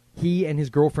 He and his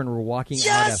girlfriend were walking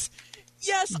out of...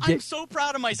 Yes, I'm so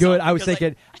proud of myself. Good. I was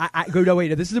thinking... No,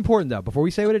 wait. This is important, though, before we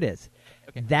say what it is.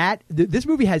 Okay. This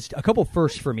movie has a couple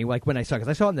firsts for me, like when I saw it. Because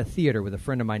I saw it in the theater with a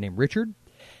friend of mine named Richard.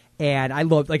 And I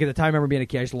loved... Like, at the time, I remember being a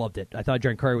kid, I just loved it. I thought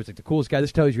John Cryer was, like, the coolest guy.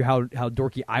 This tells you how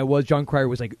dorky I was. John Cryer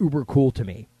was, like, uber cool to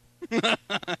me.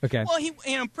 Okay. Well, he,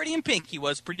 Pretty in Pink, he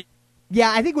was pretty...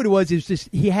 Yeah, I think what it was is just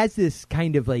he has this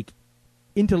kind of like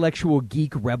intellectual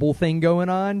geek rebel thing going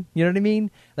on. You know what I mean?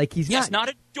 Like he's not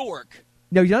a dork.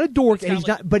 No, he's not a dork, and he's he's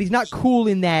not. But he's not cool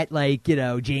in that like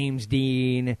James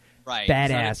Dean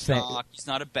badass thing. He's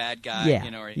not a bad guy.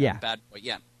 Yeah, or a bad boy.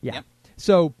 Yeah. Yeah.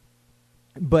 So,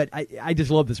 but I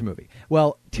just love this movie.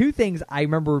 Well, 2 things I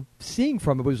remember seeing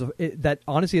from it was that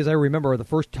honestly, as I remember, are the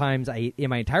first times in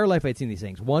my entire life I'd seen these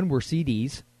things. One were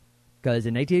CDs. Because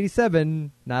in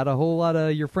 1987, not a whole lot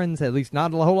of your friends, at least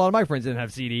not a whole lot of my friends, didn't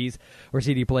have CDs or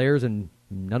CD players, and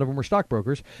none of them were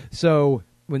stockbrokers. So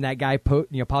when that guy pops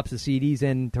the CDs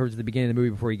in towards the beginning of the movie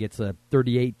before he gets a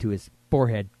 38 to his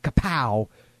forehead, kapow!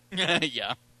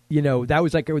 Yeah. That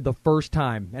was like the first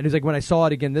time. And it was like when I saw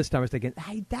it again this time, I was thinking,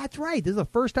 hey, that's right. This is the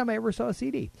first time I ever saw a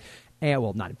CD. And,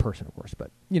 well, not in person, of course, but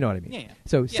you know what I mean. Yeah.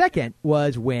 So second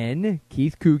was when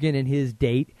Keith Coogan and his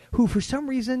date, who for some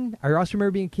reason, I also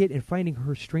remember being a kid and finding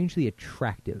her strangely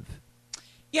attractive.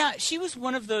 Yeah, she was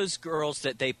one of those girls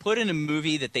that they put in a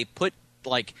movie that they put,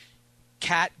 like,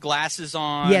 cat glasses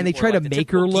on. Yeah, and they try to make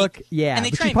her look. Yeah, and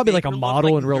but she's probably like a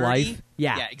model in real life.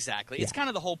 Yeah, exactly. Yeah. It's kind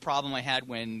of the whole problem I had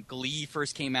when Glee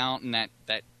first came out, and that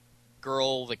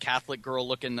girl, the Catholic girl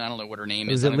looking, I don't know what her name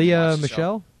is. Is it Leah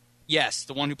Michele? Yes,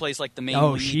 the one who plays like the main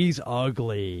lead. lead. She's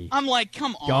ugly. I'm like,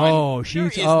 come on. Oh, there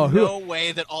is no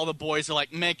way that all the boys are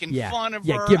like making fun of her.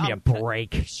 Yeah, give me a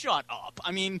break. Shut up.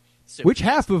 I mean, which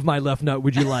half of my left nut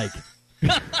would you like?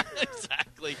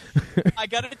 Exactly. I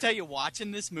got to tell you,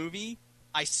 watching this movie,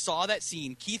 I saw that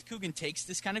scene. Keith Coogan takes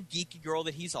this kind of geeky girl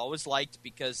that he's always liked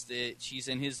because she's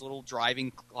in his little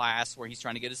driving class where he's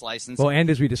trying to get his license. Well, and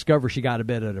as we discover, she got a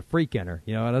bit of a freak in her.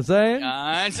 You know what I'm saying?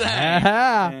 I'm saying.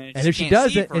 And if she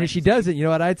doesn't, you know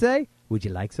what I'd say? Would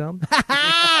you like some? That's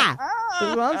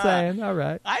what I'm saying. All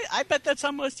right. I bet that's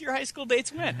how most of your high school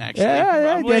dates went, actually.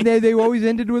 Yeah. And they always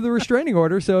ended with a restraining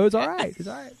order, so it's all right. It's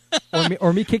all right.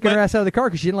 Or me kicking her ass out of the car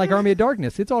because she didn't like Army of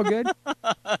Darkness. It's all good.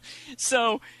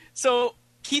 So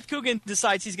Keith Coogan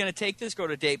decides he's going to take this girl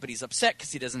to date, but he's upset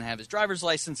because he doesn't have his driver's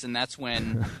license, and that's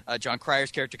when John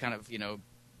Cryer's character kind of,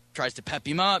 tries to pep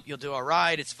him up. You'll do all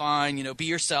right. It's fine. Be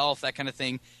yourself, that kind of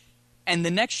thing. And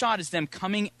the next shot is them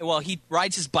coming – well, he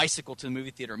rides his bicycle to the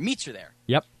movie theater, meets her there.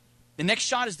 Yep. The next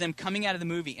shot is them coming out of the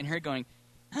movie and her going,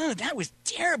 oh, that was a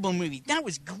terrible movie. That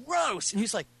was gross. And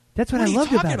he's like, that's what I are you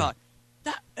loved talking about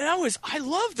it. I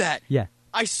love that. Yeah.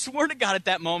 I swear to God, at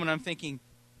that moment, I'm thinking,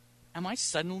 am I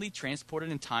suddenly transported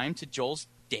in time to Joel's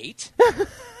date?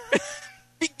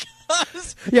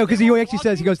 Because he actually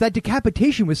says, he goes, that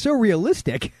decapitation was so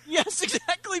realistic. Yes,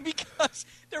 exactly, because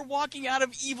they're walking out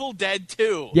of Evil Dead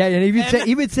 2. Yeah, and it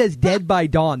even says Dead by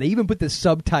Dawn. They even put the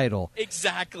subtitle.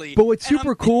 Exactly. But what's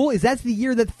super cool is that's the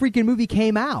year that the freaking movie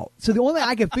came out. So the only thing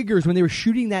I can figure is when they were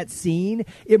shooting that scene,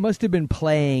 it must have been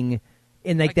playing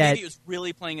in like that. Maybe it was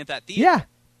really playing at that theater. Yeah.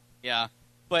 Yeah.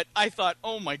 But I thought,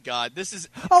 oh my God, this is.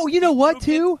 Oh, you know what,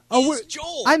 too?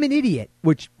 Joel. I'm an idiot,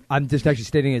 which I'm just actually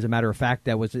stating as a matter of fact.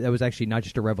 That was actually not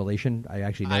just a revelation. I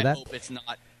actually know that. I hope it's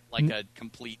not like a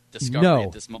complete discovery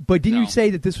at this moment. But didn't you say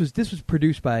that this was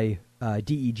produced by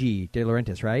DEG, De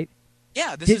Laurentiis, right?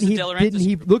 Yeah, this is De Laurentiis. Didn't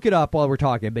he look it up while we're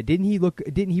talking? But didn't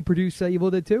he produce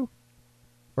Evil Dead 2?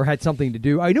 Or had something to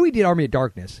do? I know he did Army of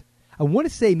Darkness. I want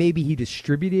to say maybe he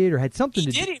distributed or had something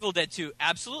to do. He did Evil Dead 2,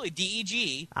 absolutely.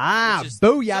 DEG.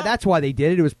 Booyah, that's why they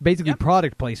did it. It was basically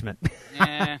product placement.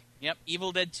 Yep,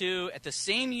 Evil Dead 2. At the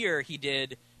same year, he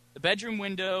did The Bedroom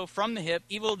Window, From the Hip,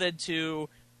 Evil Dead 2,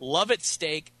 Love at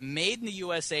Stake, Made in the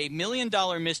USA, $1 Million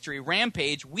Mystery,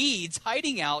 Rampage, Weeds,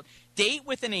 Hiding Out, Date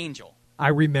with an Angel. I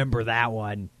remember that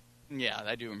one. Yeah,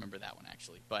 I do remember that one,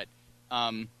 actually. But,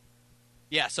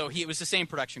 yeah, so it was the same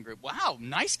production group. Wow,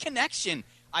 nice connection.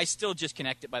 I still just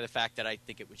connect it by the fact that I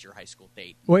think it was your high school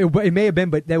date. Well, it may have been,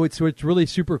 but what's really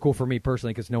super cool for me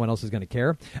personally, because no one else is going to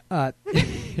care,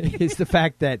 is the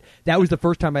fact that was the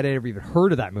first time I'd ever even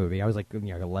heard of that movie. I was like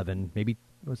 11, maybe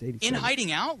it was 87. In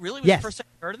Hiding Out? Really? Was yes. the first time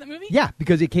you heard of that movie? Yeah,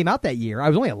 because it came out that year. I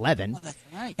was only 11. Oh, that's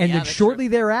right. And yeah, then shortly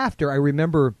thereafter, I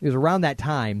remember it was around that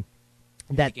time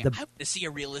that I want to see a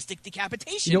realistic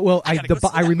decapitation.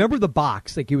 I remember the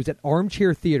box. Like, it was at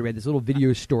Armchair Theater. We had this little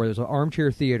video store. There's an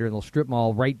Armchair Theater in the strip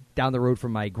mall right down the road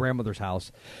from my grandmother's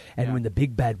house. And when the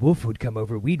big bad wolf would come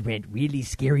over, we'd rent really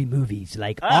scary movies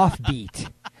like Offbeat.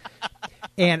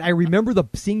 And I remember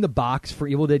seeing the box for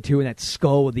Evil Dead 2 and that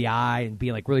skull with the eye and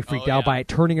being like really freaked out by it,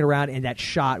 turning it around, and that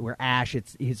shot where Ash,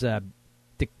 his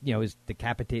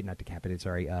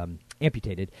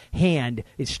amputated hand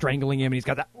is strangling him, and he's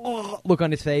got that look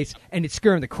on his face, and it's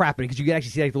scaring the crap out of him because you can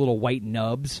actually see like the little white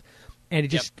nubs, and it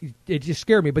just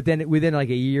scared me. But then within like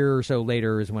a year or so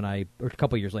later or a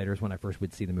couple of years later is when I first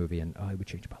would see the movie, and it would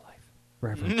change my life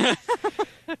forever.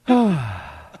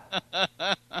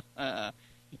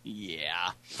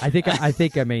 Yeah, I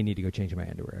think I may need to go change my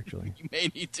underwear. Actually, you may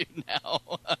need to now.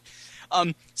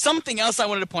 Something else I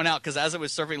wanted to point out, because as I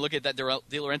was looking at that De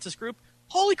Laurentiis group,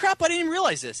 holy crap! I didn't even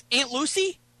realize this. Aunt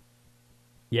Lucy.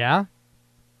 Yeah.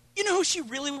 You know who she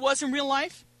really was in real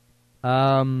life?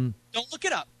 Don't look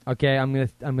it up. Okay, I'm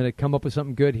gonna come up with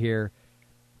something good here.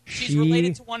 She's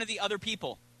related to one of the other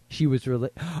people. She was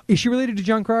Is she related to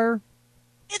John Cryer?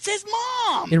 It's his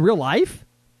mom. In real life?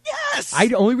 Yes.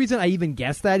 The only reason I even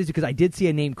guessed that is because I did see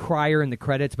a name Cryer in the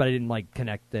credits, but I didn't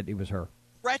connect that it was her.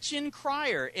 Gretchen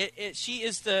Cryer. She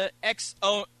is the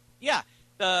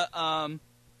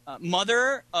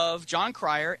mother of John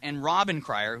Cryer and Robin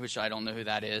Cryer, which I don't know who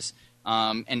that is.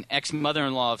 An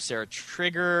ex-mother-in-law of Sarah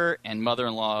Trigger and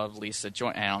mother-in-law of Lisa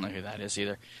Joy. I don't know who that is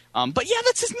either. But yeah,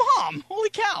 that's his mom.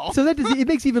 Holy cow! So it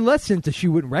makes even less sense that she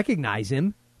wouldn't recognize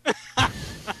him.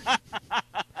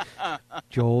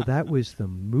 Joel, that was the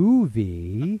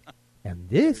movie, and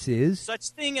this is such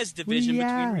thing as division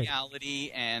between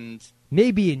reality and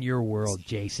maybe in your world,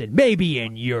 Jason. Maybe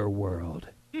in your world.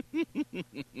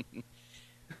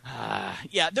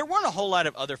 Yeah, there weren't a whole lot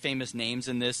of other famous names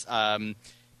in this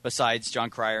besides John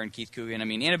Cryer and Keith Coogan. I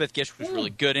mean, Annabeth Gish was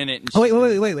really good in it. And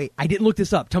wait! I didn't look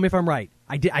this up. Tell me if I'm right.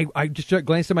 I did. I just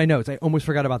glanced at my notes. I almost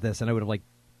forgot about this, and I would have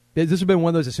this would have been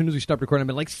one of those. As soon as we stopped recording, I've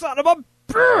been like, son of a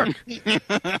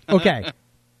bitch. Okay.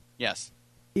 Yes.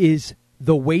 Is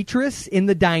the waitress in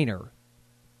the diner?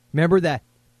 Remember that?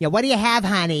 Yeah. What do you have,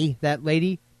 honey? That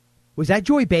lady. Was that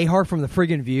Joy Behar from The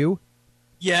Friggin' View?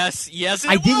 Yes.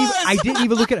 I didn't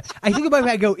even look at it. I think about it.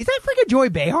 I go, is that freaking Joy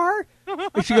Behar?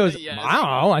 And she goes, yes. I don't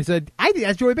know. I said, I think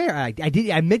that's Joy Behar. I did.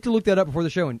 I meant to look that up before the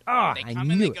show, and they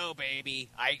come and they go, baby.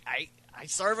 I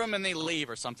serve them and they leave,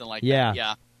 or something like that.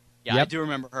 Yeah. Yeah, yep. I do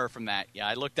remember her from that. Yeah,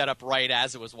 I looked that up right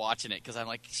as I was watching it because I'm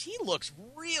like, she looks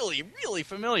really, really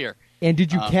familiar. And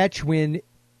did you catch when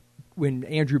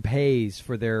Andrew pays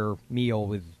for their meal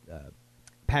with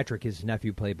Patrick, his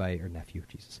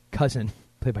cousin,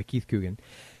 played by Keith Coogan,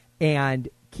 and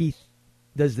Keith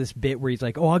does this bit where he's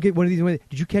like, "Oh, I'll get one of these."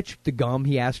 Did you catch the gum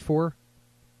he asked for?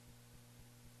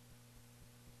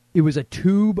 It was a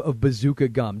tube of Bazooka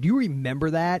gum. Do you remember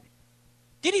that?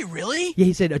 Did he really? Yeah,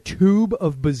 he said a tube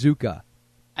of Bazooka.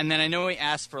 And then I know he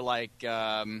asked for like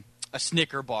a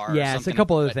Snicker bar. Yeah, or it's something, a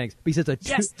couple other things. But he says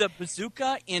yes, the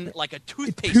Bazooka in like a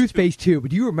toothpaste tube.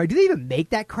 Do you remember? Do they even make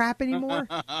that crap anymore?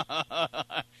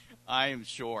 I am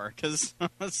sure, because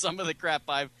some of the crap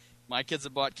my kids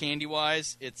have bought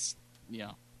candy-wise, it's,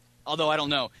 although I don't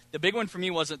know. The big one for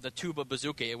me wasn't the tube of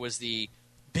Bazooka. It was the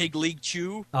Big League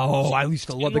Chew. Oh, I used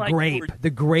to love the grape. The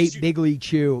grape Big League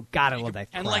Chew. God, I love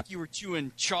that crap. And like you were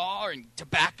chewing chaw and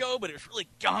tobacco, but it was really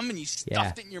gum, and you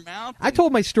stuffed it in your mouth. I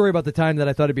told my story about the time that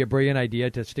I thought it'd be a brilliant idea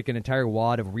to stick an entire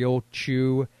wad of real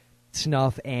chew,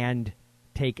 snuff, and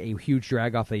take a huge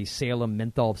drag off a Salem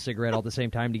menthol cigarette all at the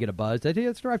same time to get a buzz. Did I tell you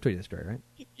that story? I've told you that story, right?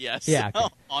 Yes. Yeah. Okay.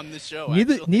 On the show,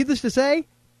 Needless to say,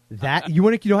 that you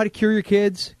want to know how to cure your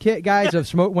kids, guys, of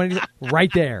smoke,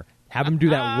 right there. Have them do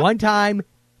that one time.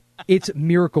 It's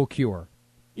miracle cure.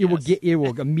 It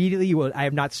will immediately. I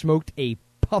have not smoked a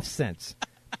puff since.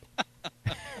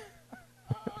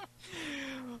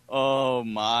 Oh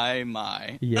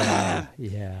my. Yeah.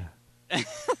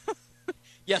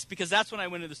 Yes, because that's when I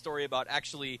went into the story about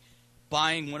actually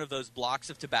buying one of those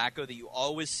blocks of tobacco that you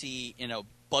always see in a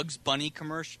Bugs Bunny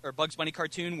commercial or Bugs Bunny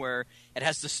cartoon where it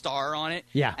has the star on it.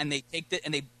 Yeah. And they take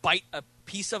and they bite a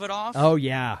piece of it off. Oh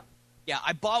yeah. Yeah,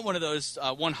 I bought one of those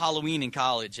one Halloween in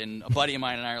college, and a buddy of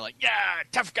mine and I are like, "Yeah,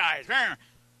 tough guys,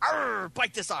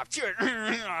 bite this off, chew it, throw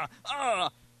it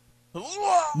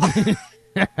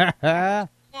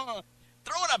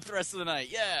up the rest of the night."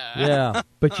 Yeah. Yeah,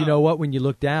 but you know what? When you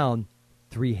look down,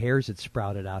 3 hairs had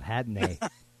sprouted out, hadn't they?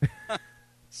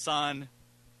 Son,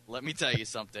 let me tell you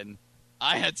something.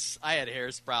 I had hair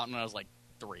sprouting when I was like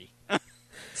 3.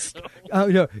 So. Oh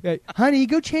no, honey,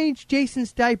 go change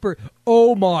Jason's diaper.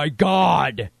 Oh my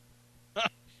God!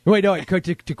 Wait, no. To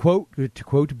quote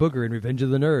Booger in Revenge of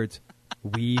the Nerds,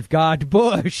 we've got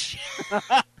Bush.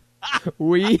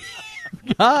 We've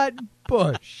got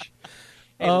Bush.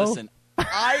 Hey, listen,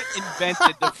 I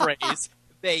invented the phrase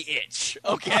 "they itch."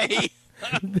 Okay,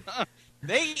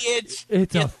 they itch.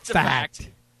 It's a fact.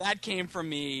 That came from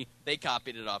me. They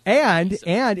copied it off. And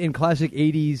in classic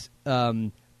 80s.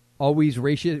 Always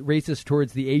racist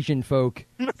towards the Asian folk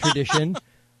tradition.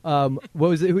 What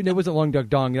was it? It wasn't Long Duck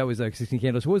Dong. That was 16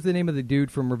 Candles. What was the name of the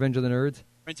dude from Revenge of the Nerds?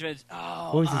 What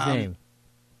was his name?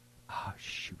 Oh,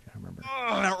 shoot. I don't remember.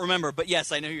 I don't remember, but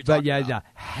yes, I know who you're talking about. But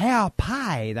Hair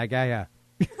Pie, that guy. Yeah.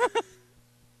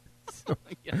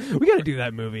 We got to do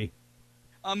that movie.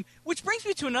 Which brings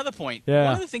me to another point. Yeah.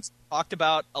 One of the things we talked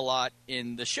about a lot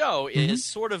in the show is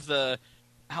sort of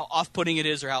how off-putting it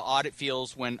is or how odd it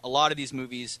feels when a lot of these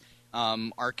movies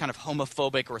are kind of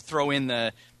homophobic or throw in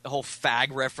the whole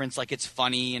fag reference like it's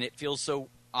funny, and it feels so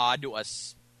odd to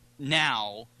us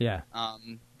now. Yeah.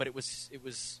 But it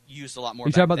was used a lot more.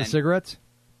 You talking about the cigarettes?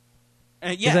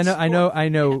 Yes. I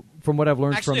know from what I've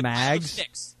learned from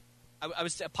mags. I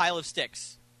was a pile of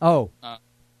sticks. Oh.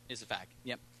 Is a fag.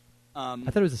 Yep. I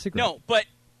thought it was a cigarette. No, but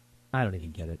I don't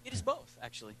even get it. It is both,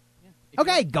 actually. Yeah.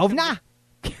 Okay, governor.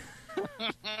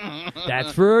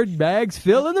 That's for Mags,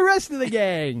 Phil, and the rest of the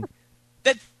gang.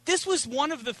 This was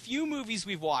one of the few movies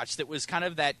we've watched that was kind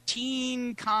of that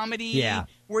teen comedy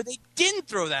where they didn't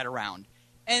throw that around.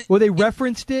 And they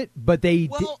referenced it, but they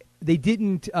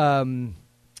didn't. I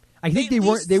think they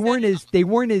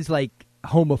weren't as like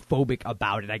homophobic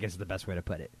about it, I guess is the best way to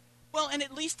put it. Well, and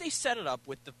at least they set it up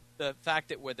with the fact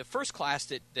that the first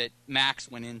class that Max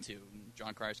went into,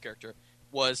 John Cryer's character,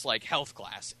 was like health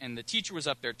class, and the teacher was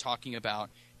up there talking about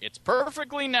it's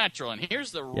perfectly natural, and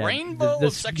here's the rainbow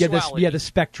of sexuality. The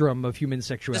spectrum of human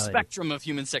sexuality. The spectrum of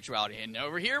human sexuality. And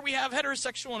over here we have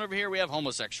heterosexual, and over here we have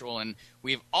homosexual, and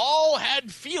we've all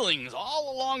had feelings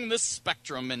all along this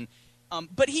spectrum. And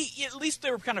but at least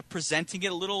they were kind of presenting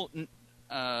it a little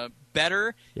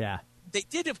better. Yeah. They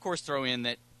did, of course, throw in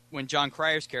that when John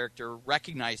Cryer's character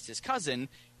recognized his cousin,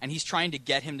 and he's trying to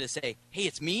get him to say, "Hey,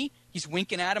 it's me." He's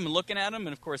winking at him and looking at him,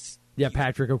 and of course,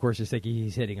 Patrick, of course, is thinking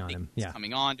he's hitting on him. He's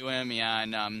coming on to him,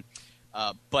 and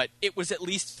but it was at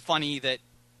least funny that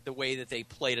the way that they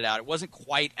played it out. It wasn't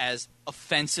quite as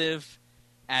offensive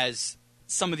as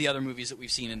some of the other movies that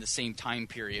we've seen in the same time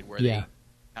period, where they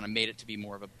kind of made it to be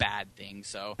more of a bad thing.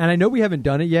 So, and I know we haven't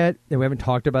done it yet, and we haven't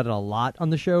talked about it a lot on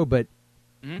the show, but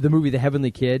the movie The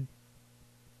Heavenly Kid.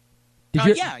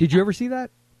 Did you ever see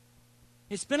that?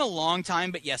 It's been a long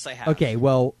time, but yes, I have. Okay,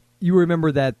 well, you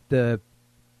remember that the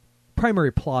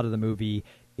primary plot of the movie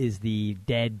is the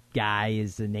dead guy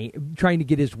is the name, trying to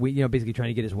get his basically trying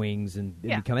to get his wings and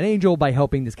become an angel by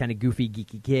helping this kind of goofy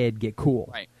geeky kid get cool.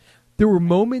 Right. There were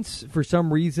moments for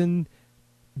some reason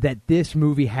that this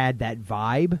movie had that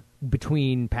vibe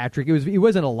between Patrick. It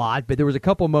wasn't a lot, but there was a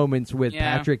couple moments with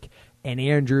Patrick and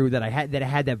Andrew that had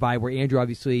that vibe where Andrew,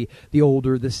 obviously the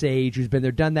older, the sage who's been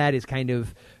there, done that, is kind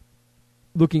of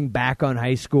looking back on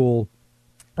high school.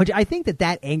 Which I think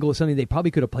that angle is something they probably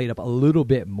could have played up a little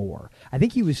bit more. I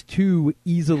think he was too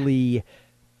easily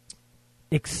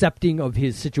accepting of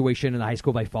his situation in high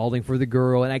school by falling for the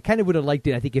girl, and I kind of would have liked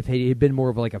it, I think, if he had been more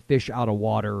of like a fish out of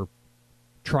water,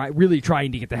 really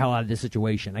trying to get the hell out of this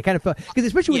situation. I kind of felt, because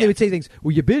especially when they would say things,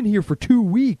 well, you've been here for 2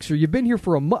 weeks, or you've been here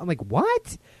for a month. I'm like,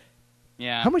 what?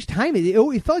 Yeah. How much time? It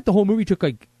felt like the whole movie took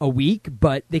like a week,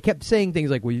 but they kept saying things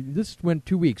like, well, this went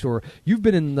 2 weeks, or you've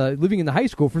been living in the high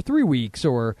school for 3 weeks,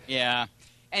 or... Yeah.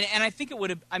 And I think it would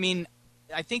have... I mean,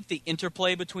 I think the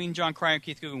interplay between John Cryer and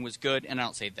Keith Coogan was good, and I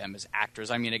don't say them as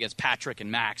actors. I mean, I guess Patrick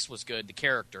and Max was good, the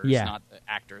characters, not the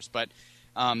actors. But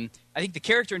I think the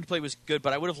character interplay was good,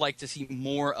 but I would have liked to see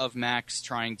more of Max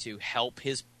trying to help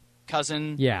his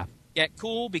cousin get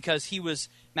cool, because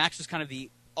Max was kind of the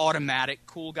automatic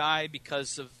cool guy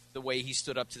because of the way he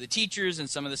stood up to the teachers and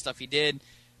some of the stuff he did.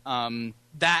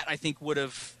 That I think would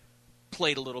have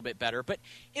played a little bit better, but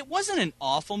it wasn't an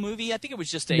awful movie. I think it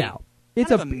was just a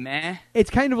meh. It's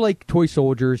kind of like Toy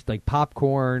Soldiers, like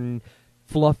popcorn,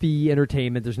 fluffy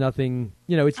entertainment. There's nothing,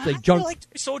 it's like junk. I like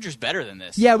Toy Soldiers better than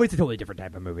this. Yeah, but it's a totally different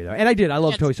type of movie though. And I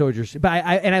love Toy Soldiers, but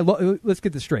let's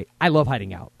get this straight. I love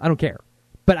Hiding Out. I don't care.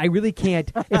 But I really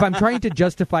can't, if I'm trying to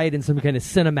justify it in some kind of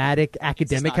cinematic,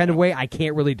 academic kind of way, I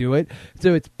can't really do it.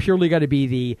 So it's purely got to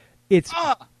be this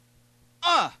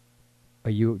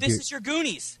is your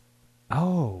Goonies.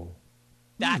 Oh.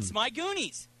 That's my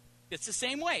Goonies. It's the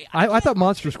same way. I thought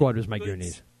Monster Squad was my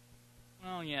Goonies.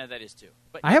 Well, yeah, that is too.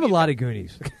 But I have a lot of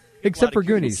Goonies. Except for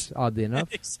Goonies, oddly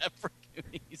enough. Except for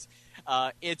Goonies.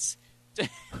 It's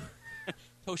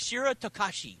Toshiro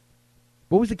Takashi.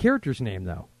 What was the character's name,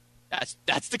 though?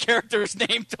 That's the character's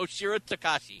name, Toshiro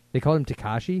Takashi. They called him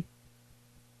Takashi?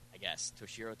 I guess,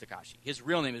 Toshiro Takashi. His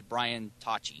real name is Brian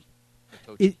Tachi.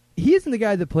 He isn't the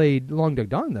guy that played Long Duk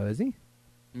Dong, though, is he?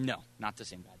 No, not the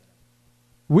same guy.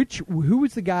 Who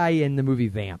was the guy in the movie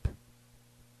Vamp?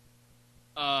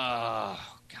 God,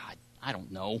 I don't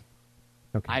know.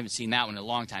 Okay. I haven't seen that one in a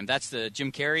long time. That's the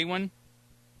Jim Carrey one?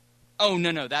 Oh,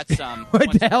 no, that's...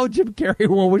 what the hell, Jim Carrey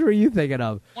one? Which were you thinking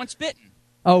of? Once Bitten.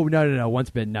 Oh, no. Once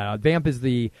Bitten. No. Vamp is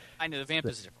the... I know, the Vamp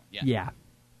is different. Yeah.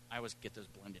 I always get those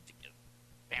blended together.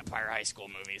 Vampire high school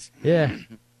movies. Yeah.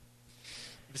 If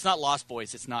it's not Lost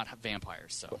Boys, it's not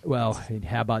vampires. So. Well,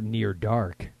 how about Near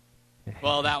Dark?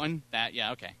 Well, that one,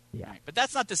 okay. Yeah. Right. But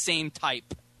that's not the same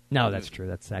type. No, that's true.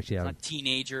 That's actually... It's not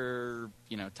teenager,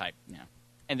 type,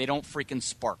 And they don't freaking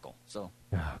sparkle, so...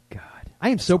 Oh, God. I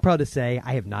am so proud to say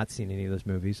I have not seen any of those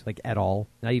movies, like, at all.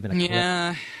 Not even a clip.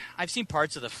 Yeah, I've seen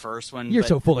parts of the first one. You're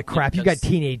so full of crap. You've got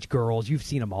teenage girls. You've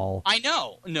seen them all. I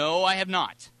know. No, I have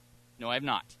not.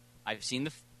 I've seen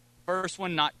the first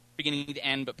one, not beginning to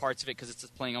end, but parts of it because it's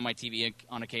just playing on my TV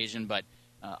on occasion. But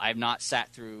I have not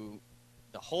sat through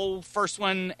the whole first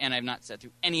one, and I have not sat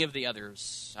through any of the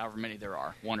others, however many there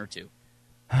are, one or two.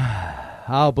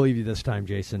 I'll believe you this time,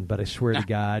 Jason, but I swear to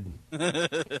God,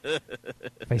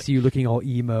 if I see you looking all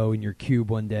emo in your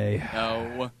cube one day.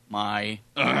 Oh, my.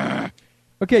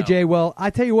 Okay, no. Jay, well, I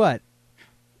tell you what.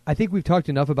 I think we've talked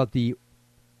enough about the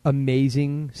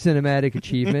amazing cinematic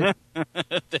achievement.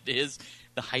 That is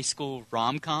the high school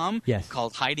rom-com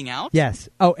called Hiding Out? Yes.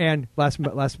 Oh, and last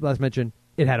mention,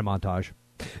 it had a montage.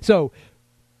 So,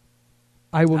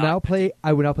 I will now play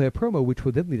a promo, which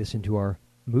will then lead us into our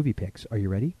movie picks. Are you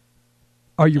ready?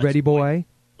 Are you ready, boy?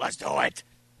 Let's do it.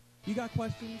 You got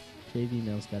questions? JV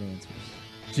Mail's got answers.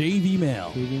 JV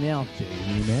Mail. JV Mail.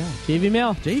 JV Mail. JV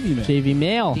Mail. JV Mail. JV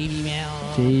Mail. JV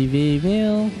Mail. JV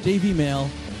Mail.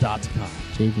 JVMail.com.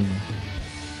 JV Mail.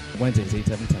 Wednesdays, 8,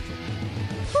 7 Central.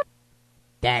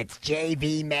 That's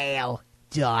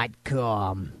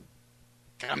JVMail.com.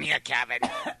 Come here, Kevin.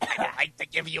 I'd like to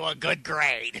give you a good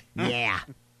grade. Yeah.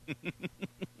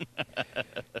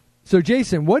 So,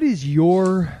 Jason, what is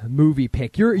your movie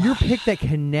pick? Your pick that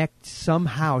connects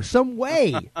somehow, some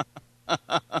way.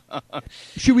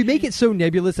 Should we make it so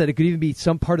nebulous that it could even be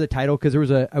some part of the title? Because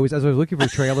as I was looking for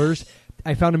trailers,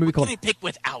 I found a movie called. What can I pick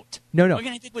without? No. What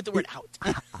can I pick with the word out?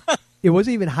 It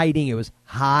wasn't even hiding. It was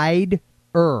Hider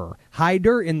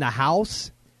in the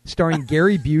House, starring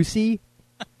Gary Busey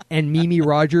and Mimi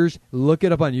Rogers. Look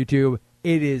it up on YouTube.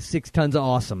 It is 6 tons of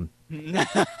awesome.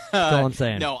 That's all I'm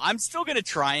saying. No, I'm still going to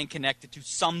try and connect it to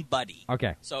somebody.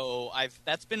 Okay. So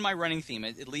that's been my running theme.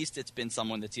 At least it's been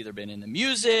someone that's either been in the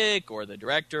music or the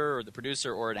director or the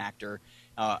producer or an actor,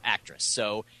 actress.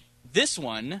 So this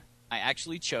one, I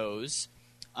actually chose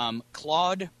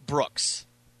Claude Brooks.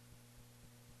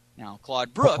 Now,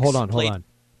 Claude Brooks. Hold on. Wait,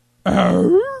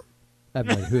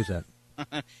 who's that?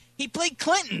 He played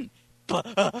Clinton.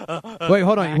 Wait,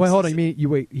 hold on.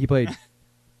 He played.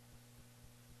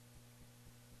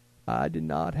 I did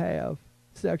not have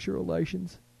sexual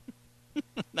relations.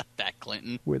 Not that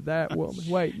Clinton. With that woman.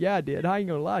 Wait, yeah, I did. I ain't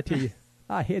gonna lie to you.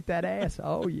 I hit that ass.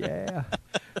 Oh yeah.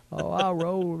 Oh, I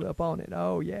rolled up on it.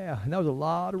 Oh yeah. And that was a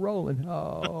lot of rolling.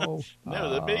 Oh. That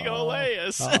was a big old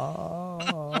ass.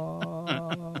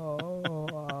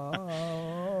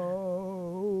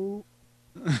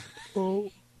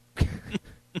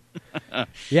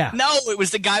 Yeah. No, it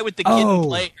was the guy with the kid and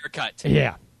play haircut.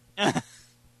 Yeah.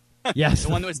 Yes. The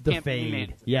one that was the campaign fade.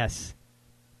 manager. Yes.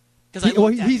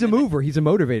 He's a mover. He's a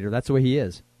motivator. That's the way he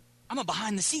is. I'm a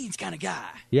behind-the-scenes kind of guy.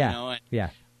 Yeah. Yeah.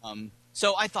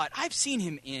 So I thought, I've seen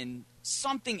him in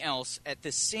something else at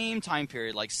the same time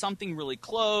period, like something really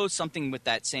close, something with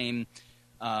that same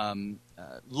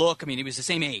look. I mean, he was the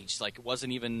same age. Like, it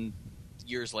wasn't even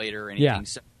years later or anything. Yeah.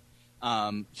 So,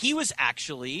 he was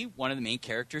actually one of the main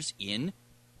characters in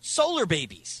Solar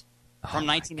Babies from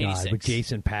 1986. God, with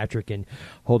Jason Patrick and,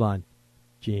 hold on,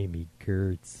 Jamie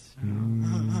Gertz.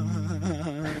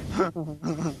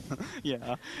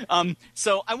 Yeah.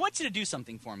 So I want you to do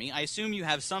something for me. I assume you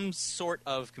have some sort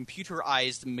of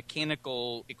computerized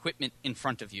mechanical equipment in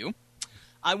front of you.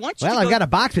 I want you Well, to I've got a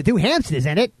box with 2 hamsters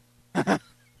in it.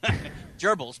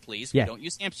 Gerbils, please. Yeah. We don't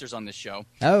use hamsters on this show.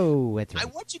 Oh, that's right. I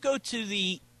want you to go to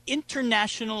the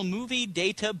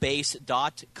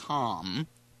internationalmoviedatabase.com.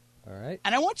 All right.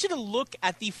 And I want you to look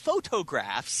at the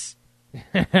photographs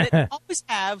that they always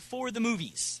have for the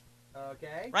movies.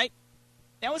 Okay. Right?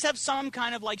 They always have some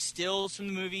kind of like stills from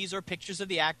the movies or pictures of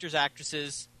the actors,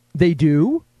 actresses. They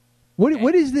do?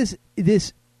 What is this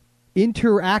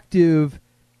interactive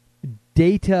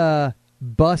data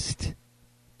bust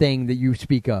thing that you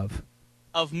speak of?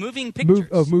 Of moving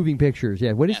pictures. Moving pictures,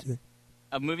 yeah. What is Yes.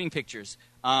 Of moving pictures.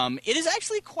 It is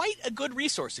actually quite a good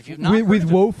resource if you've not heard with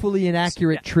of it. woefully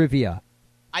inaccurate trivia.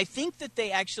 I think that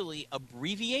they actually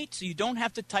abbreviate, so you don't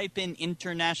have to type in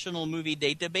International Movie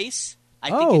Database. I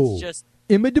think it's just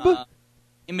IMDb?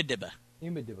 IMDb.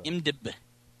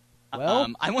 Well,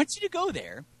 I want you to go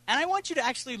there, and I want you to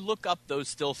actually look up those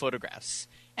still photographs.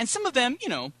 And some of them,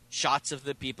 shots of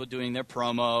the people doing their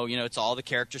promo. It's all the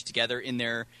characters together in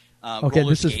their okay.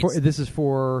 roller This is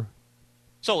for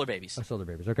Solar Babies. Solar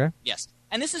Babies. Okay. Yes,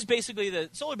 and this is basically the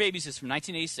Solar Babies is from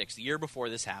 1986, the year before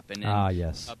this happened.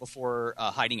 Yes. Before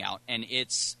Hiding Out, and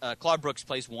it's Claude Brooks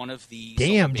plays one of the.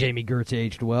 Damn, Jamie Gertz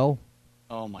aged well.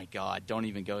 Oh my God! Don't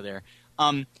even go there.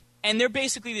 And they're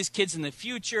basically these kids in the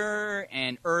future,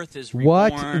 and Earth is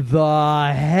reborn. What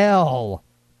the hell?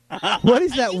 What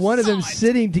is that? One of them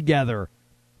sitting together.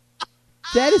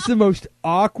 That is the most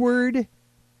awkward.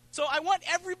 So I want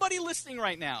everybody listening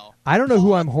right now. I don't know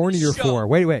who I'm hornier for.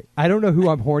 Wait. I don't know who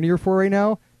I'm hornier for right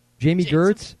now. Jamie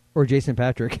Gertz or Jason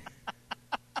Patrick.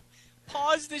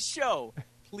 Pause this show.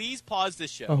 Please pause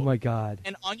this show. Oh, my God.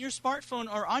 And on your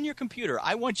smartphone or on your computer,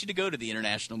 I want you to go to the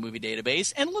International Movie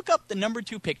Database and look up the number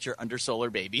 2 picture under Solar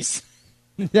Babies.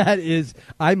 That is,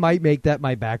 I might make that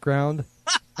my background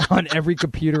on every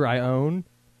computer I own.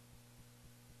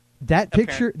 That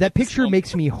picture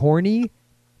makes me horny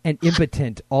and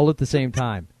impotent all at the same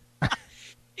time.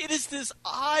 It is this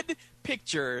odd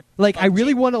picture. Like, I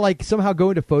really want to, like, somehow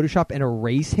go into Photoshop and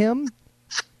erase him.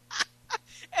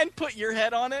 And put your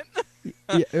head on it?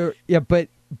 but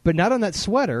not on that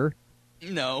sweater.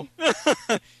 No.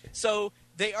 So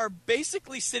they are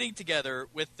basically sitting together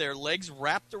with their legs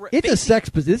wrapped around. It's a sex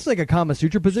position. It's like a Kama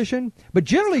Sutra position. But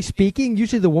generally speaking,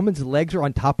 usually the woman's legs are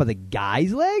on top of the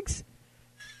guy's legs.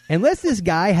 Unless this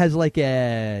guy has like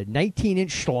a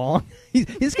 19-inch schlong.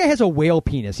 This guy has a whale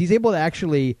penis. He's able to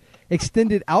actually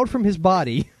extend it out from his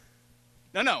body.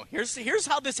 No. Here's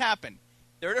how this happened.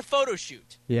 They're at a photo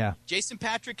shoot. Yeah. Jason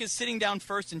Patrick is sitting down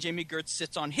first, and Jamie Gertz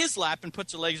sits on his lap and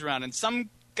puts her legs around. And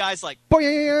some guy's like,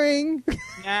 boing.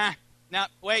 Nah,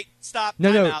 wait, stop.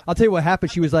 No. Out. I'll tell you what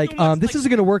happened. She was like, this isn't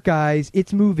going to work, guys.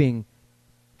 It's moving.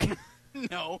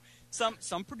 No.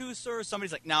 Some producer or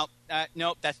somebody's like, no,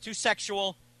 that's too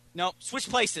sexual. No, switch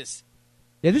places.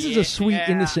 Yeah, this is a sweet,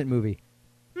 innocent movie.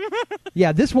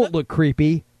 Yeah, this won't look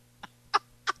creepy.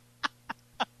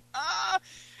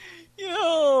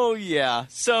 Oh, yeah.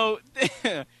 So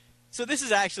So this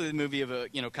is actually the movie of a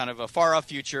kind of a far off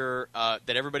future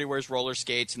that everybody wears roller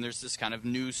skates and there's this kind of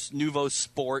nouveau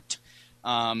sport,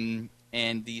 and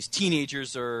these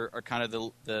teenagers are kind of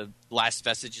the last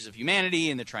vestiges of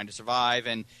humanity and they're trying to survive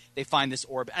and they find this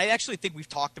orb. I actually think we've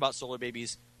talked about solar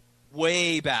babies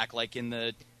way back, like in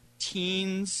the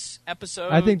teens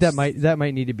episode. I think that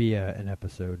might need to be an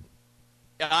episode.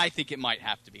 I think it might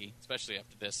have to be, especially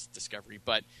after this discovery.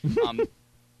 But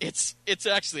it's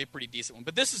actually a pretty decent one.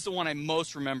 But this is the one I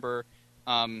most remember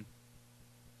Clinton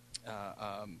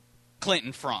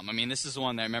from. I mean, this is the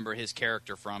one that I remember his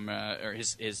character from, or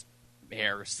his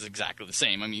hair is exactly the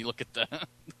same. I mean, you look at the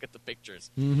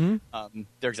pictures. Mm-hmm.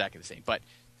 They're exactly the same. But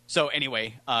so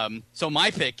anyway, so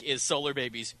my pick is Solar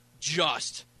Babies,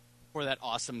 just for that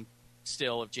awesome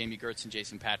still of Jamie Gertz and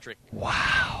Jason Patrick.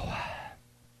 Wow.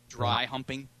 Dry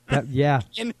humping. Yeah.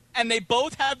 And they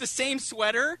both have the same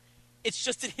sweater. It's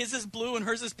just that his is blue and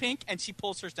hers is pink, and she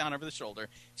pulls hers down over the shoulder.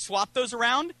 Swap those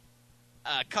around,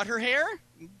 cut her hair.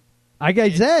 Like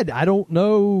I said, I don't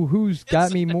know who's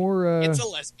got me more... It's a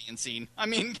lesbian scene. I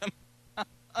mean...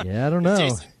 yeah, I don't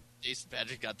know. Jason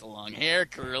Patrick got the long hair,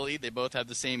 curly. They both have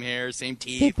the same hair, same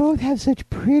teeth. They both have such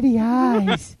pretty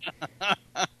eyes.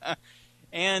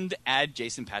 And add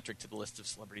Jason Patrick to the list of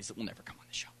celebrities that will never come on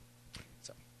the show.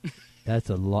 So that's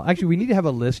a lot. Actually, we need to have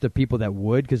a list of people that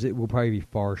would, because it will probably be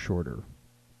far shorter.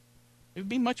 It would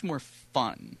be much more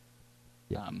fun.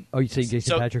 Yeah. You say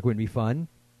Jason Patrick wouldn't be fun?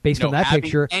 Based on that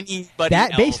picture, else.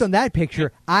 Based on that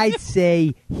picture, I'd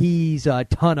say he's a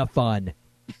ton of fun.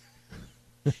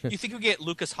 You think we get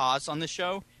Lucas Haas on the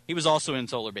show? He was also in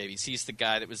Solar Babies. He's the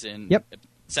guy that was in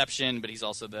Inception, but he's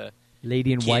also the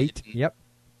Lady in White. Yep.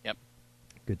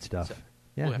 Good stuff. So,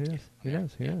 yeah, who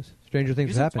knows? Stranger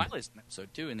things have happened. He was in Twilight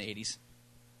episode, too, in the 80s.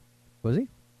 Was he?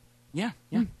 Yeah.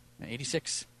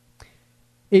 86.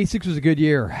 86 was a good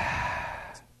year.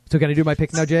 So can I do my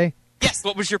pick now, Jay? Yes,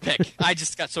 what was your pick? I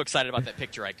just got so excited about that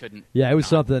picture I couldn't. Yeah, it was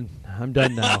something. I'm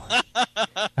done now.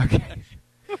 Okay.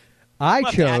 I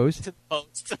chose... To the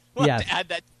post. We'll have to add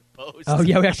that to the post. Oh,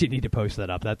 yeah, we actually need to post that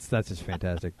up. That's just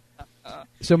fantastic.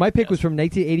 So my pick was from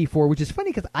 1984, which is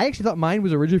funny because I actually thought mine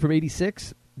was originally from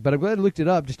 86, but I'm glad I looked it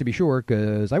up just to be sure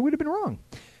because I would have been wrong.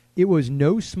 It was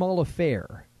No Small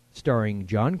Affair, starring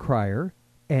John Cryer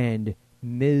and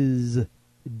Ms.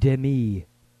 Demi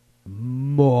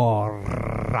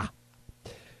Moore.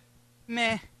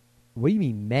 Meh. What do you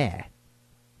mean, meh?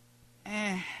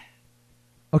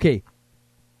 Okay.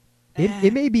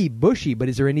 It may be bushy, but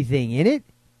is there anything in it?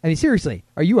 I mean, seriously,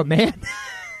 are you a man?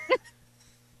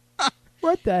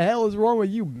 What the hell is wrong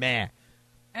with you, man?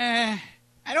 I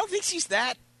don't think she's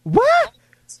that. What?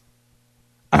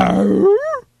 I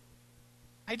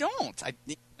don't.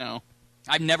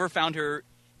 I've never found her.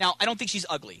 Now, I don't think she's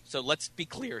ugly, so let's be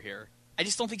clear here. I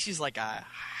just don't think she's like a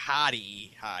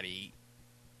hottie.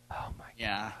 Oh, my God.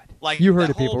 God. Like you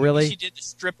heard of people, really? She did the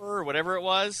stripper or whatever it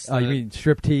was. Oh, you mean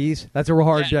striptease? That's a real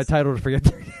hard title to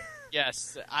forget.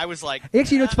 Yes. I was like... Actually,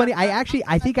 you know what's funny? I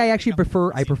think I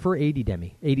prefer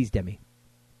 80s Demi.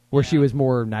 Where she was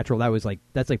more natural.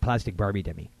 That's like plastic Barbie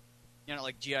Demi. You know,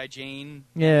 like G.I. Jane.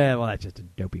 Yeah, well, that's just a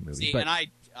dopey movie. See, but... and I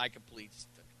completely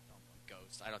took it on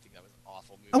Ghost. I don't think that was an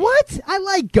awful movie. What? I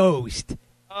like Ghost.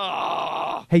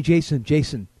 Oh. Hey,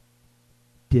 Jason.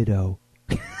 Ditto.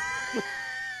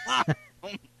 Oh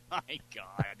my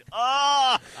God.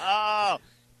 Oh.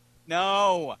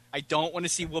 No. I don't want to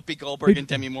see Whoopi Goldberg and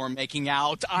Demi Moore making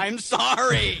out. I'm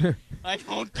sorry. I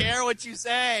don't care what you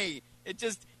say. It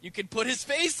just, you can put his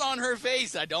face on her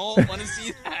face. I don't want to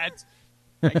see that.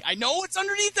 I know what's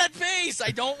underneath that face.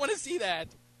 I don't want to see that.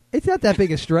 It's not that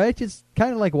big a stretch. It's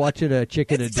kind of like watching a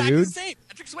chick and a exactly dude. The same.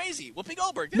 Patrick Swayze, Whoopi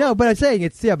Goldberg. Yeah. No, but I'm saying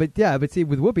but see,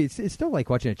 with Whoopi, it's still like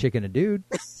watching a chick and a dude.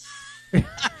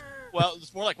 Well,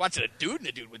 it's more like watching a dude and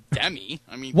a dude with Demi.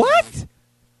 I mean, what?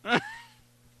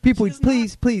 People,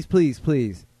 please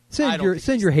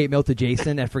send your hate mail to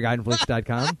Jason at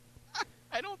ForgottenFlix.com.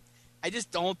 I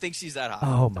just don't think she's that hot.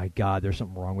 Oh, my God. There's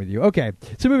something wrong with you. Okay.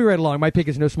 So moving right along. My pick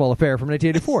is No Small Affair from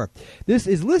 1984. This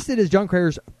is listed as John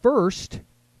Cryer's first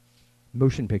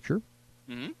motion picture.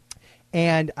 Mm-hmm.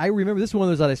 And I remember this is one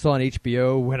of those that I saw on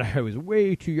HBO when I was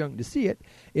way too young to see it.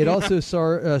 It also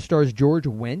stars George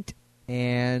Wendt.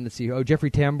 And let's see. Oh, Jeffrey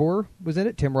Tambor was in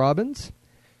it. Tim Robbins.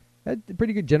 Had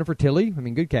pretty good Jennifer Tilly. I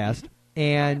mean, good cast.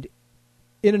 And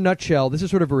in a nutshell, this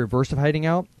is sort of a reverse of Hiding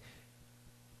Out.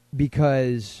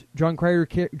 Because John Cryer's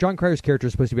character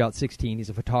is supposed to be about 16. He's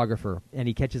a photographer, and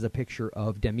he catches a picture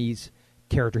of Demi's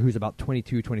character, who's about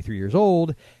 22, 23 years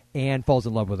old, and falls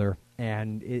in love with her.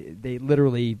 And they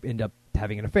literally end up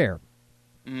having an affair.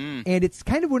 and it's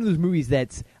kind of one of those movies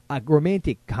that's a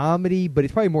romantic comedy, but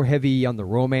it's probably more heavy on the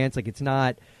romance. Like, it's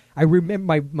not. I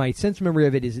remember my sense memory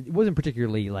of it is it wasn't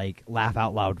particularly like laugh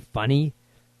out loud funny.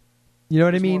 You know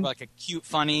what I mean? More like a cute,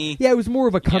 funny. Yeah, it was more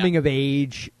of a coming of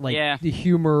age. Like the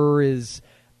humor is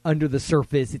under the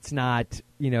surface. It's not,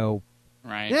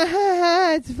 right.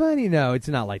 It's funny. No, it's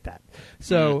not like that.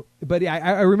 So, but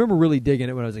I remember really digging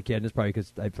it when I was a kid. And it's probably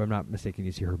because, if I'm not mistaken,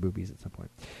 you see her boobies at some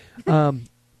point.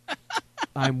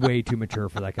 I'm way too mature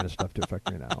for that kind of stuff to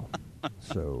affect me now.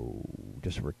 So,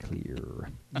 just so we're clear.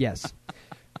 Yes.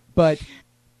 But,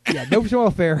 yeah, No Small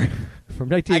Affair from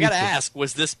 1986. I got to ask,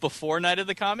 was this before Night of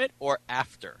the Comet or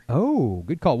after? Oh,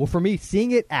 good call. Well, for me,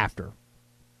 seeing it after.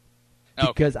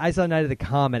 Because I saw Night of the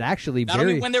Comet actually Not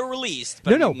only when they were released.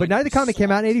 But but Night of the Comet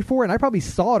came out in 84, and I probably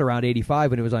saw it around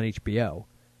 85 when it was on HBO.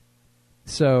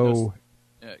 So...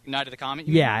 Night of the Comet?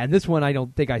 Yeah, and this one I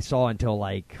don't think I saw until,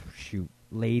 late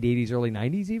 80s, early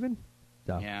 90s even.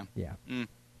 So, yeah. Yeah.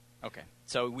 Okay.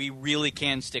 So we really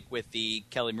can stick with the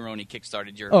Kelly Maroney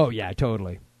kickstarted your... Oh, yeah,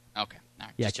 totally. Okay. All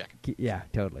right, yeah, just checking. Yeah,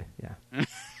 totally. Yeah.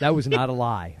 That was not a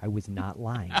lie. I was not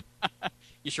lying.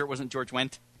 You sure it wasn't George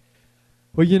Wendt?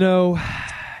 Well,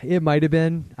 it might have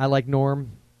been. I like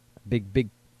Norm. Big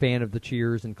fan of the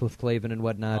Cheers and Cliff Clavin and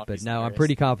whatnot. But no, I'm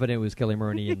pretty confident it was Kelly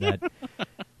Maroney in that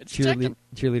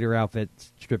cheerleader outfit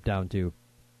stripped down to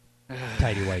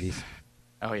tighty whities.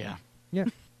 Oh, yeah. Yeah.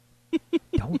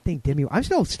 Don't think Demi... I'm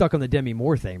still stuck on the Demi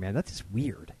Moore thing, man. That's just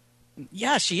weird.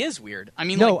 Yeah, she is weird. I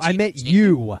mean, no, I meant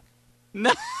you.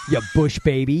 No. You bush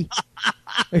baby.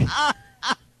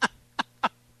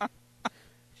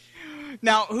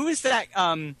 Now, who is that?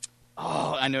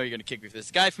 I know you're going to kick me for this.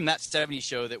 The guy from that 70s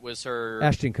show that was her...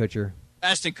 Ashton Kutcher.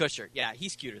 Ashton Kutcher. Yeah,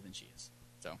 he's cuter than she is.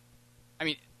 So, I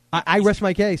mean... I rest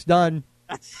my case. Done.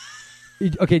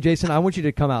 Okay, Jason, I want you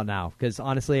to come out now because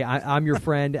honestly, I'm your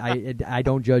friend. I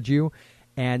don't judge you,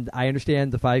 and I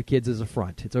understand the 5 kids is a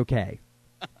front. It's okay.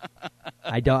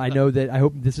 I know that. I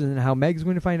hope this isn't how Meg's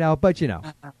going to find out, but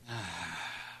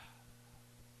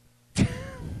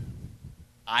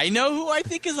I know who I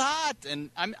think is hot, and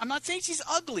I'm not saying she's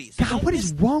ugly. So God, what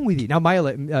is wrong with you? Now,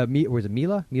 was it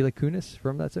Mila Kunis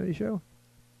from that 70s show?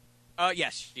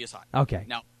 Yes, she is hot. Okay.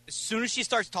 Now, as soon as she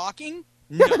starts talking,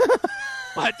 no.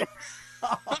 But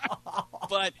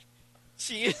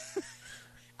she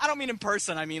I don't mean in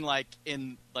person, I mean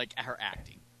in her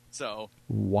acting. So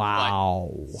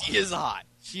wow. She is hot.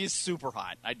 She is super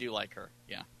hot. I do like her.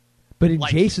 Yeah. But in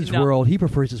Jason's world, he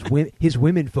prefers his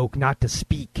women folk not to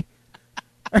speak.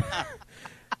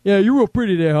 Yeah, you're real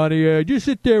pretty there, honey. Just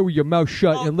sit there with your mouth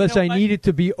shut unless I need it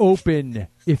to be open,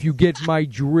 if you get my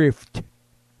drift.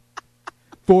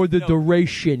 For the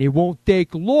duration. It won't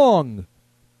take long.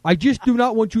 I just do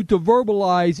not want you to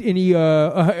verbalize any,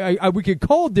 we could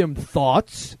call them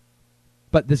thoughts.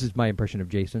 But this is my impression of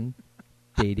Jason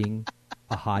dating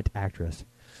a hot actress.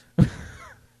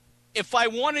 If I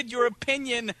wanted your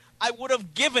opinion, I would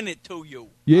have given it to you.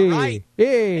 Yeah. All right?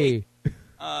 Hey.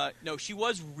 No, she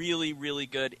was really, really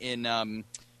good in,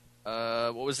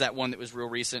 what was that one that was real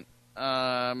recent?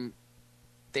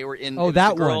 They were in... that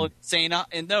the girl one.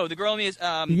 The girl in the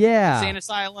Insane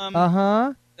Asylum.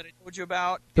 Uh-huh. That I told you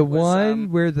about. The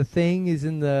one where the thing is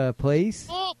in the place?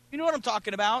 Oh, you know what I'm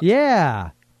talking about? Yeah.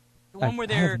 The one where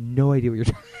I have no idea what you're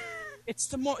talking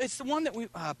about. It's the one that we...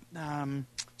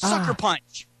 Sucker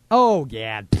Punch. Oh,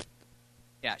 yeah.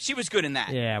 Yeah, she was good in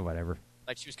that. Yeah, whatever.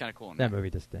 She was kind of cool in that. That movie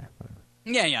just... whatever.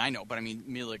 Yeah, I know. But I mean,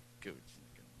 Mila Kunis.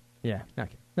 Yeah,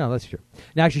 okay. No, that's true.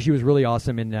 Now, actually, she was really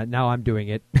awesome, and now I'm doing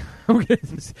it. We're going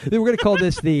to call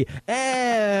this the...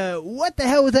 what the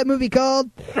hell was that movie called?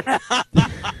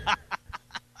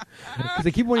 I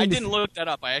didn't look that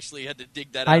up. I actually had to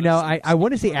dig that out. I know. I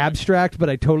want to say Abstract, but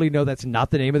I totally know that's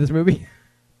not the name of this movie.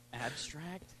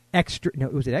 Abstract? No,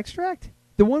 was it Extract?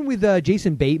 The one with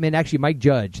Jason Bateman, actually Mike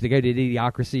Judge, the guy who did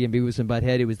Idiocracy and Beavis and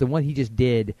Butthead. It was the one he just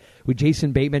did with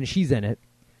Jason Bateman, and she's in it.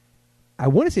 I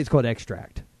want to say it's called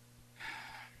Extract.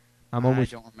 I don't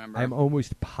remember. I'm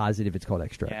almost positive it's called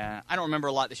Extract. Yeah, I don't remember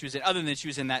a lot that she was in, other than she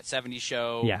was in that 70s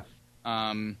show. Yeah.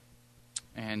 And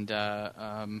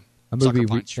a Sucker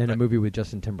Punch, a movie with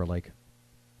Justin Timberlake.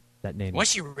 That name.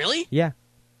 Was she really? Yeah.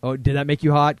 Oh, did that make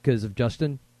you hot because of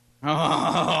Justin?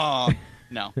 Oh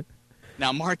no.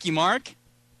 Now Marky Mark.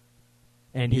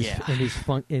 And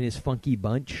his funky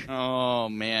bunch. Oh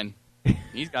man,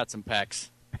 he's got some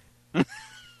pecs.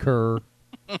 Kerr.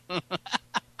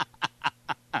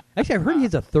 Actually, I've heard he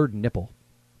has a third nipple.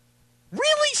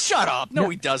 Really? Shut up. No,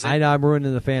 he doesn't. I know I'm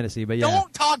ruining the fantasy, but yeah.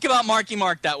 Don't talk about Marky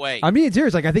Mark that way. I'm being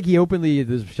serious. I think he openly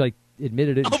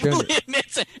admitted it. Openly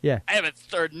admits it. Yeah. I have a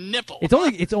third nipple.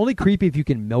 It's only creepy if you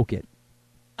can milk it.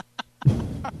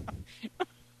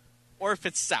 Or if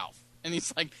it's south. And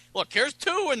he's like, look, here's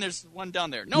 2 and there's one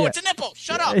down there. No, Yeah. it's a nipple.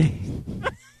 Shut up.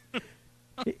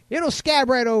 It'll scab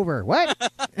right over. What?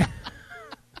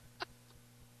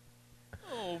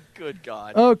 Oh, good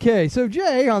God. Okay, so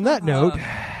Jay, on that note,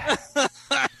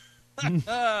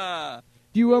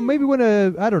 do you maybe want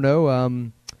to? I don't know.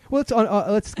 Well,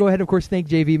 let's go ahead. Of course, thank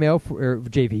JV Mail for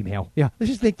JV Mail. Yeah, let's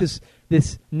just thank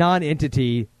this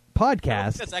non-entity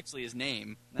podcast. That's actually his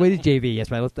name. Wait, it's JV.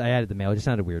 Yes, I added the mail. It just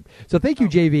sounded weird. So thank you,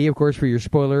 JV, of course, for your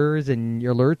spoilers and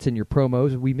your alerts and your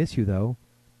promos. We miss you, though.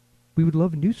 We would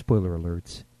love new spoiler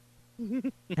alerts.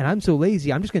 And I'm so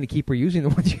lazy, I'm just going to keep reusing the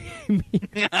ones you gave me.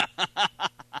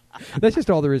 That's just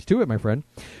all there is to it, my friend.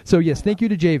 So, yes, thank you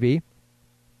to JV.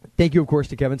 Thank you, of course,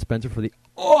 to Kevin Spencer for the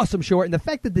awesome show art. And the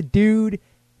fact that the dude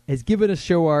has given us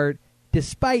show art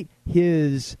despite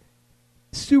his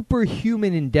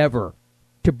superhuman endeavor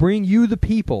to bring you, the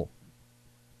people,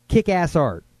 kick-ass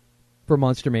art for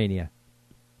Monster Mania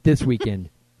this weekend,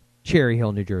 Cherry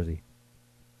Hill, New Jersey.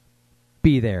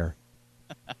 Be there,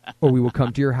 or we will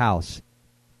come to your house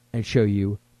and show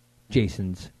you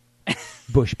Jason's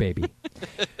Bush baby.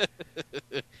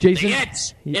 Jason,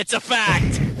 it's a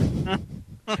fact.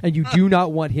 And you do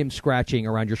not want him scratching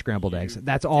around your scrambled eggs.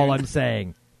 That's all I'm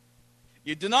saying.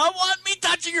 You do not want me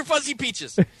touching your fuzzy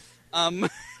peaches.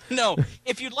 No,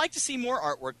 if you'd like to see more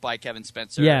artwork by Kevin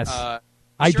Spencer, Yes,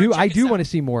 I do. I do want to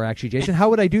see more, actually, Jason. How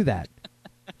would I do that?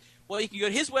 Well, you can go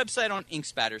to his website on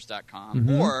inkspatters.com,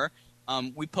 Mhm. or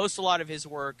we post a lot of his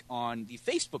work on the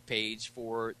Facebook page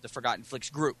for the Forgotten Flicks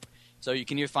group. So you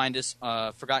can either find us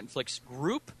Forgotten Flicks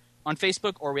group on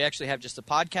Facebook, or we actually have just a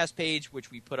podcast page, which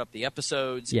we put up the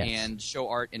episodes and show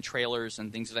art and trailers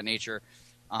and things of that nature.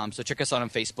 So check us out on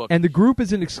Facebook. And the group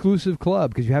is an exclusive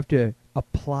club because you have to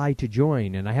apply to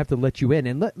join, and I have to let you in.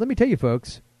 And let me tell you,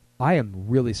 folks, I am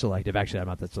really selective. Actually, I'm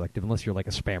not that selective unless you're like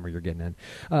a spammer you're getting in.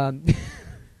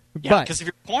 Yeah, because if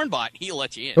you're a porn bot, he'll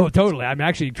let you in. Oh, totally. I'm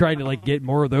actually trying to get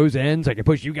more of those ends. I can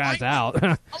push you guys out.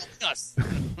 Us.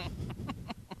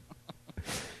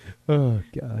 Oh,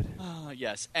 God.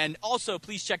 Yes. And also,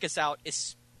 please check us out,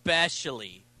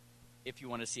 especially if you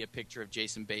want to see a picture of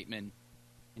Jason Bateman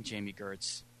and Jamie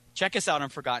Gertz. Check us out on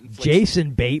Forgotten Flicks.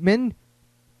 Jason Bateman?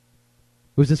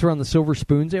 Was this around the Silver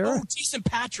Spoons era? Oh, Jason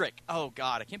Patrick. Oh,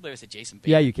 God. I can't believe I said Jason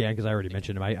Bateman. Yeah, you can, because I already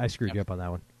mentioned him. I screwed you up on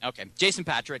that one. Okay. Jason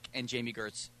Patrick and Jamie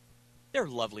Gertz. Their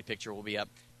lovely picture will be up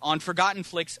on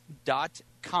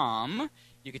ForgottenFlix.com.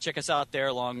 You can check us out there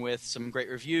along with some great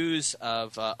reviews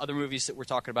of other movies that we're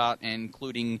talking about,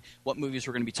 including what movies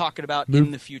we're going to be talking about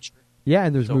in the future. Yeah,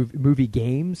 and there's movie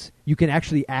games. You can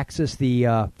actually access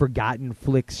the Forgotten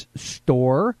Flicks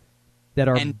store that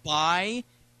are and buy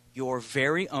your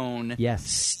very own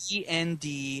Yes.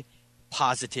 CND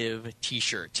positive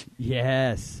T-shirt.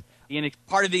 Yes. Being a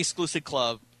part of the exclusive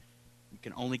club, you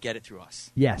can only get it through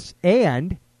us. Yes,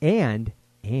 and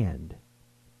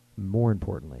more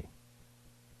importantly,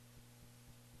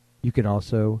 you can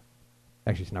also,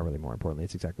 actually it's not really more importantly,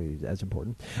 it's exactly as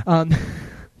important.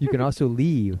 You can also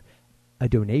leave a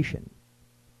donation.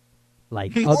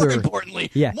 Like more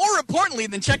importantly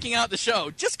than checking out the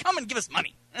show, just come and give us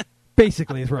money.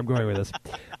 Basically is where I'm going with this.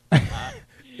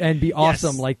 And be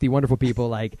awesome like the wonderful people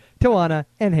like Tawana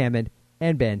and Hammond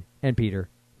and Ben and Peter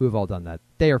who have all done that.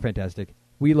 They are fantastic.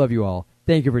 We love you all.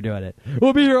 Thank you for doing it.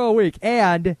 We'll be here all week.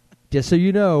 And just so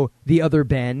you know, the other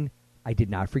Ben, I did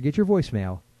not forget your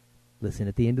voicemail. Listen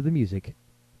at the end of the music,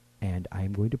 and I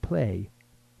am going to play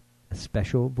a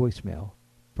special voicemail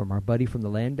from our buddy from the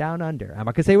land down under. I'm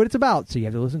not going to say what it's about, so you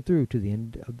have to listen through to the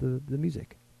end of the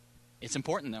music. It's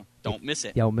important, though. Don't miss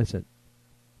it. Yeah, don't miss it.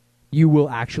 You will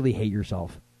actually hate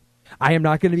yourself. I am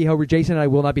not going to be held, Jason and I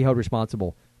will not be held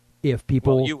responsible if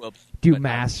people do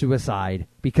mass suicide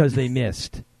because they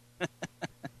missed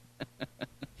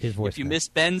his voicemail. If you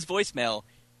missed Ben's voicemail,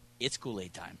 it's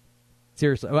Kool-Aid time.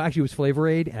 Seriously. Well, actually, it was Flavor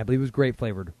Aid, and I believe it was grape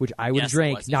flavored, which I would have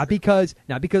drank. It was. Not because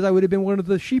I would have been one of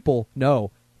the sheeple.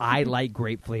 No, I like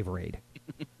grape Flavor Aid.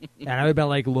 And I would have been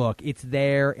like, look, it's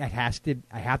there. I have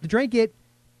to drink it.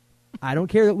 I don't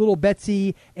care that little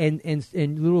Betsy and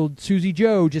little Susie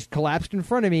Joe just collapsed in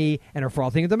front of me and are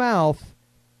frothing at the mouth.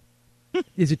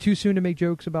 Is it too soon to make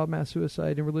jokes about mass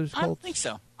suicide and religious cults? I don't think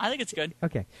so. I think it's good.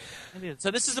 Okay.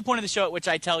 So this is the point of the show at which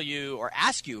I tell you, or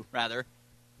ask you, rather,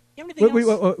 you have anything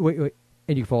else? Wait.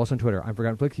 And you can follow us on Twitter. I'm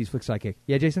Forgotten Flicks. He's Flick Sidekick.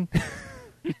 Yeah, Jason?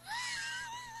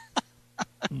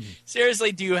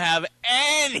 Seriously, do you have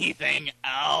anything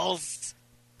else?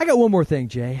 I got one more thing,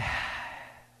 Jay.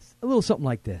 A little something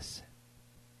like this.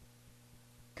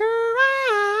 Crying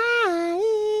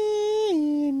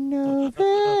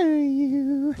over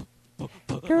you.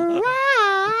 Crying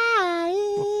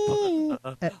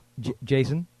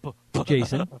Jason?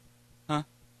 Jason? Huh?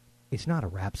 It's not a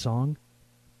rap song.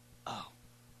 Oh.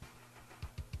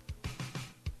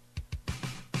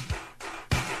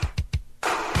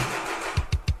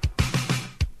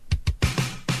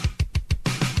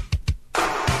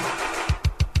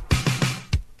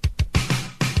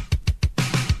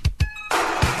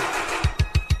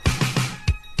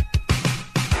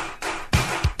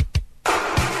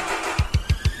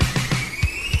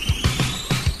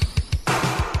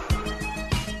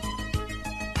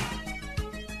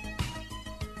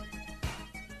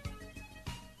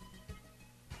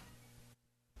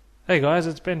 Hey guys,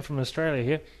 it's Ben from Australia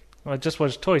here. I just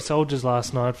watched Toy Soldiers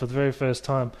last night for the very first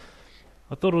time.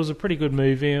 I thought it was a pretty good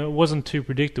movie. It wasn't too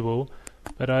predictable,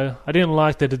 but I didn't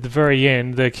like that at the very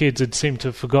end the kids had seemed to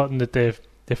have forgotten that their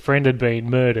friend had been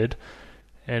murdered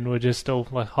and were just all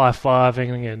like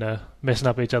high-fiving and messing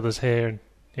up each other's hair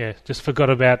and just forgot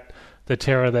about the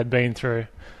terror they'd been through.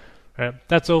 Right,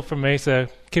 that's all from me, so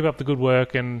keep up the good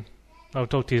work and I'll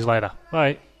talk to you later.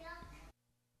 Bye.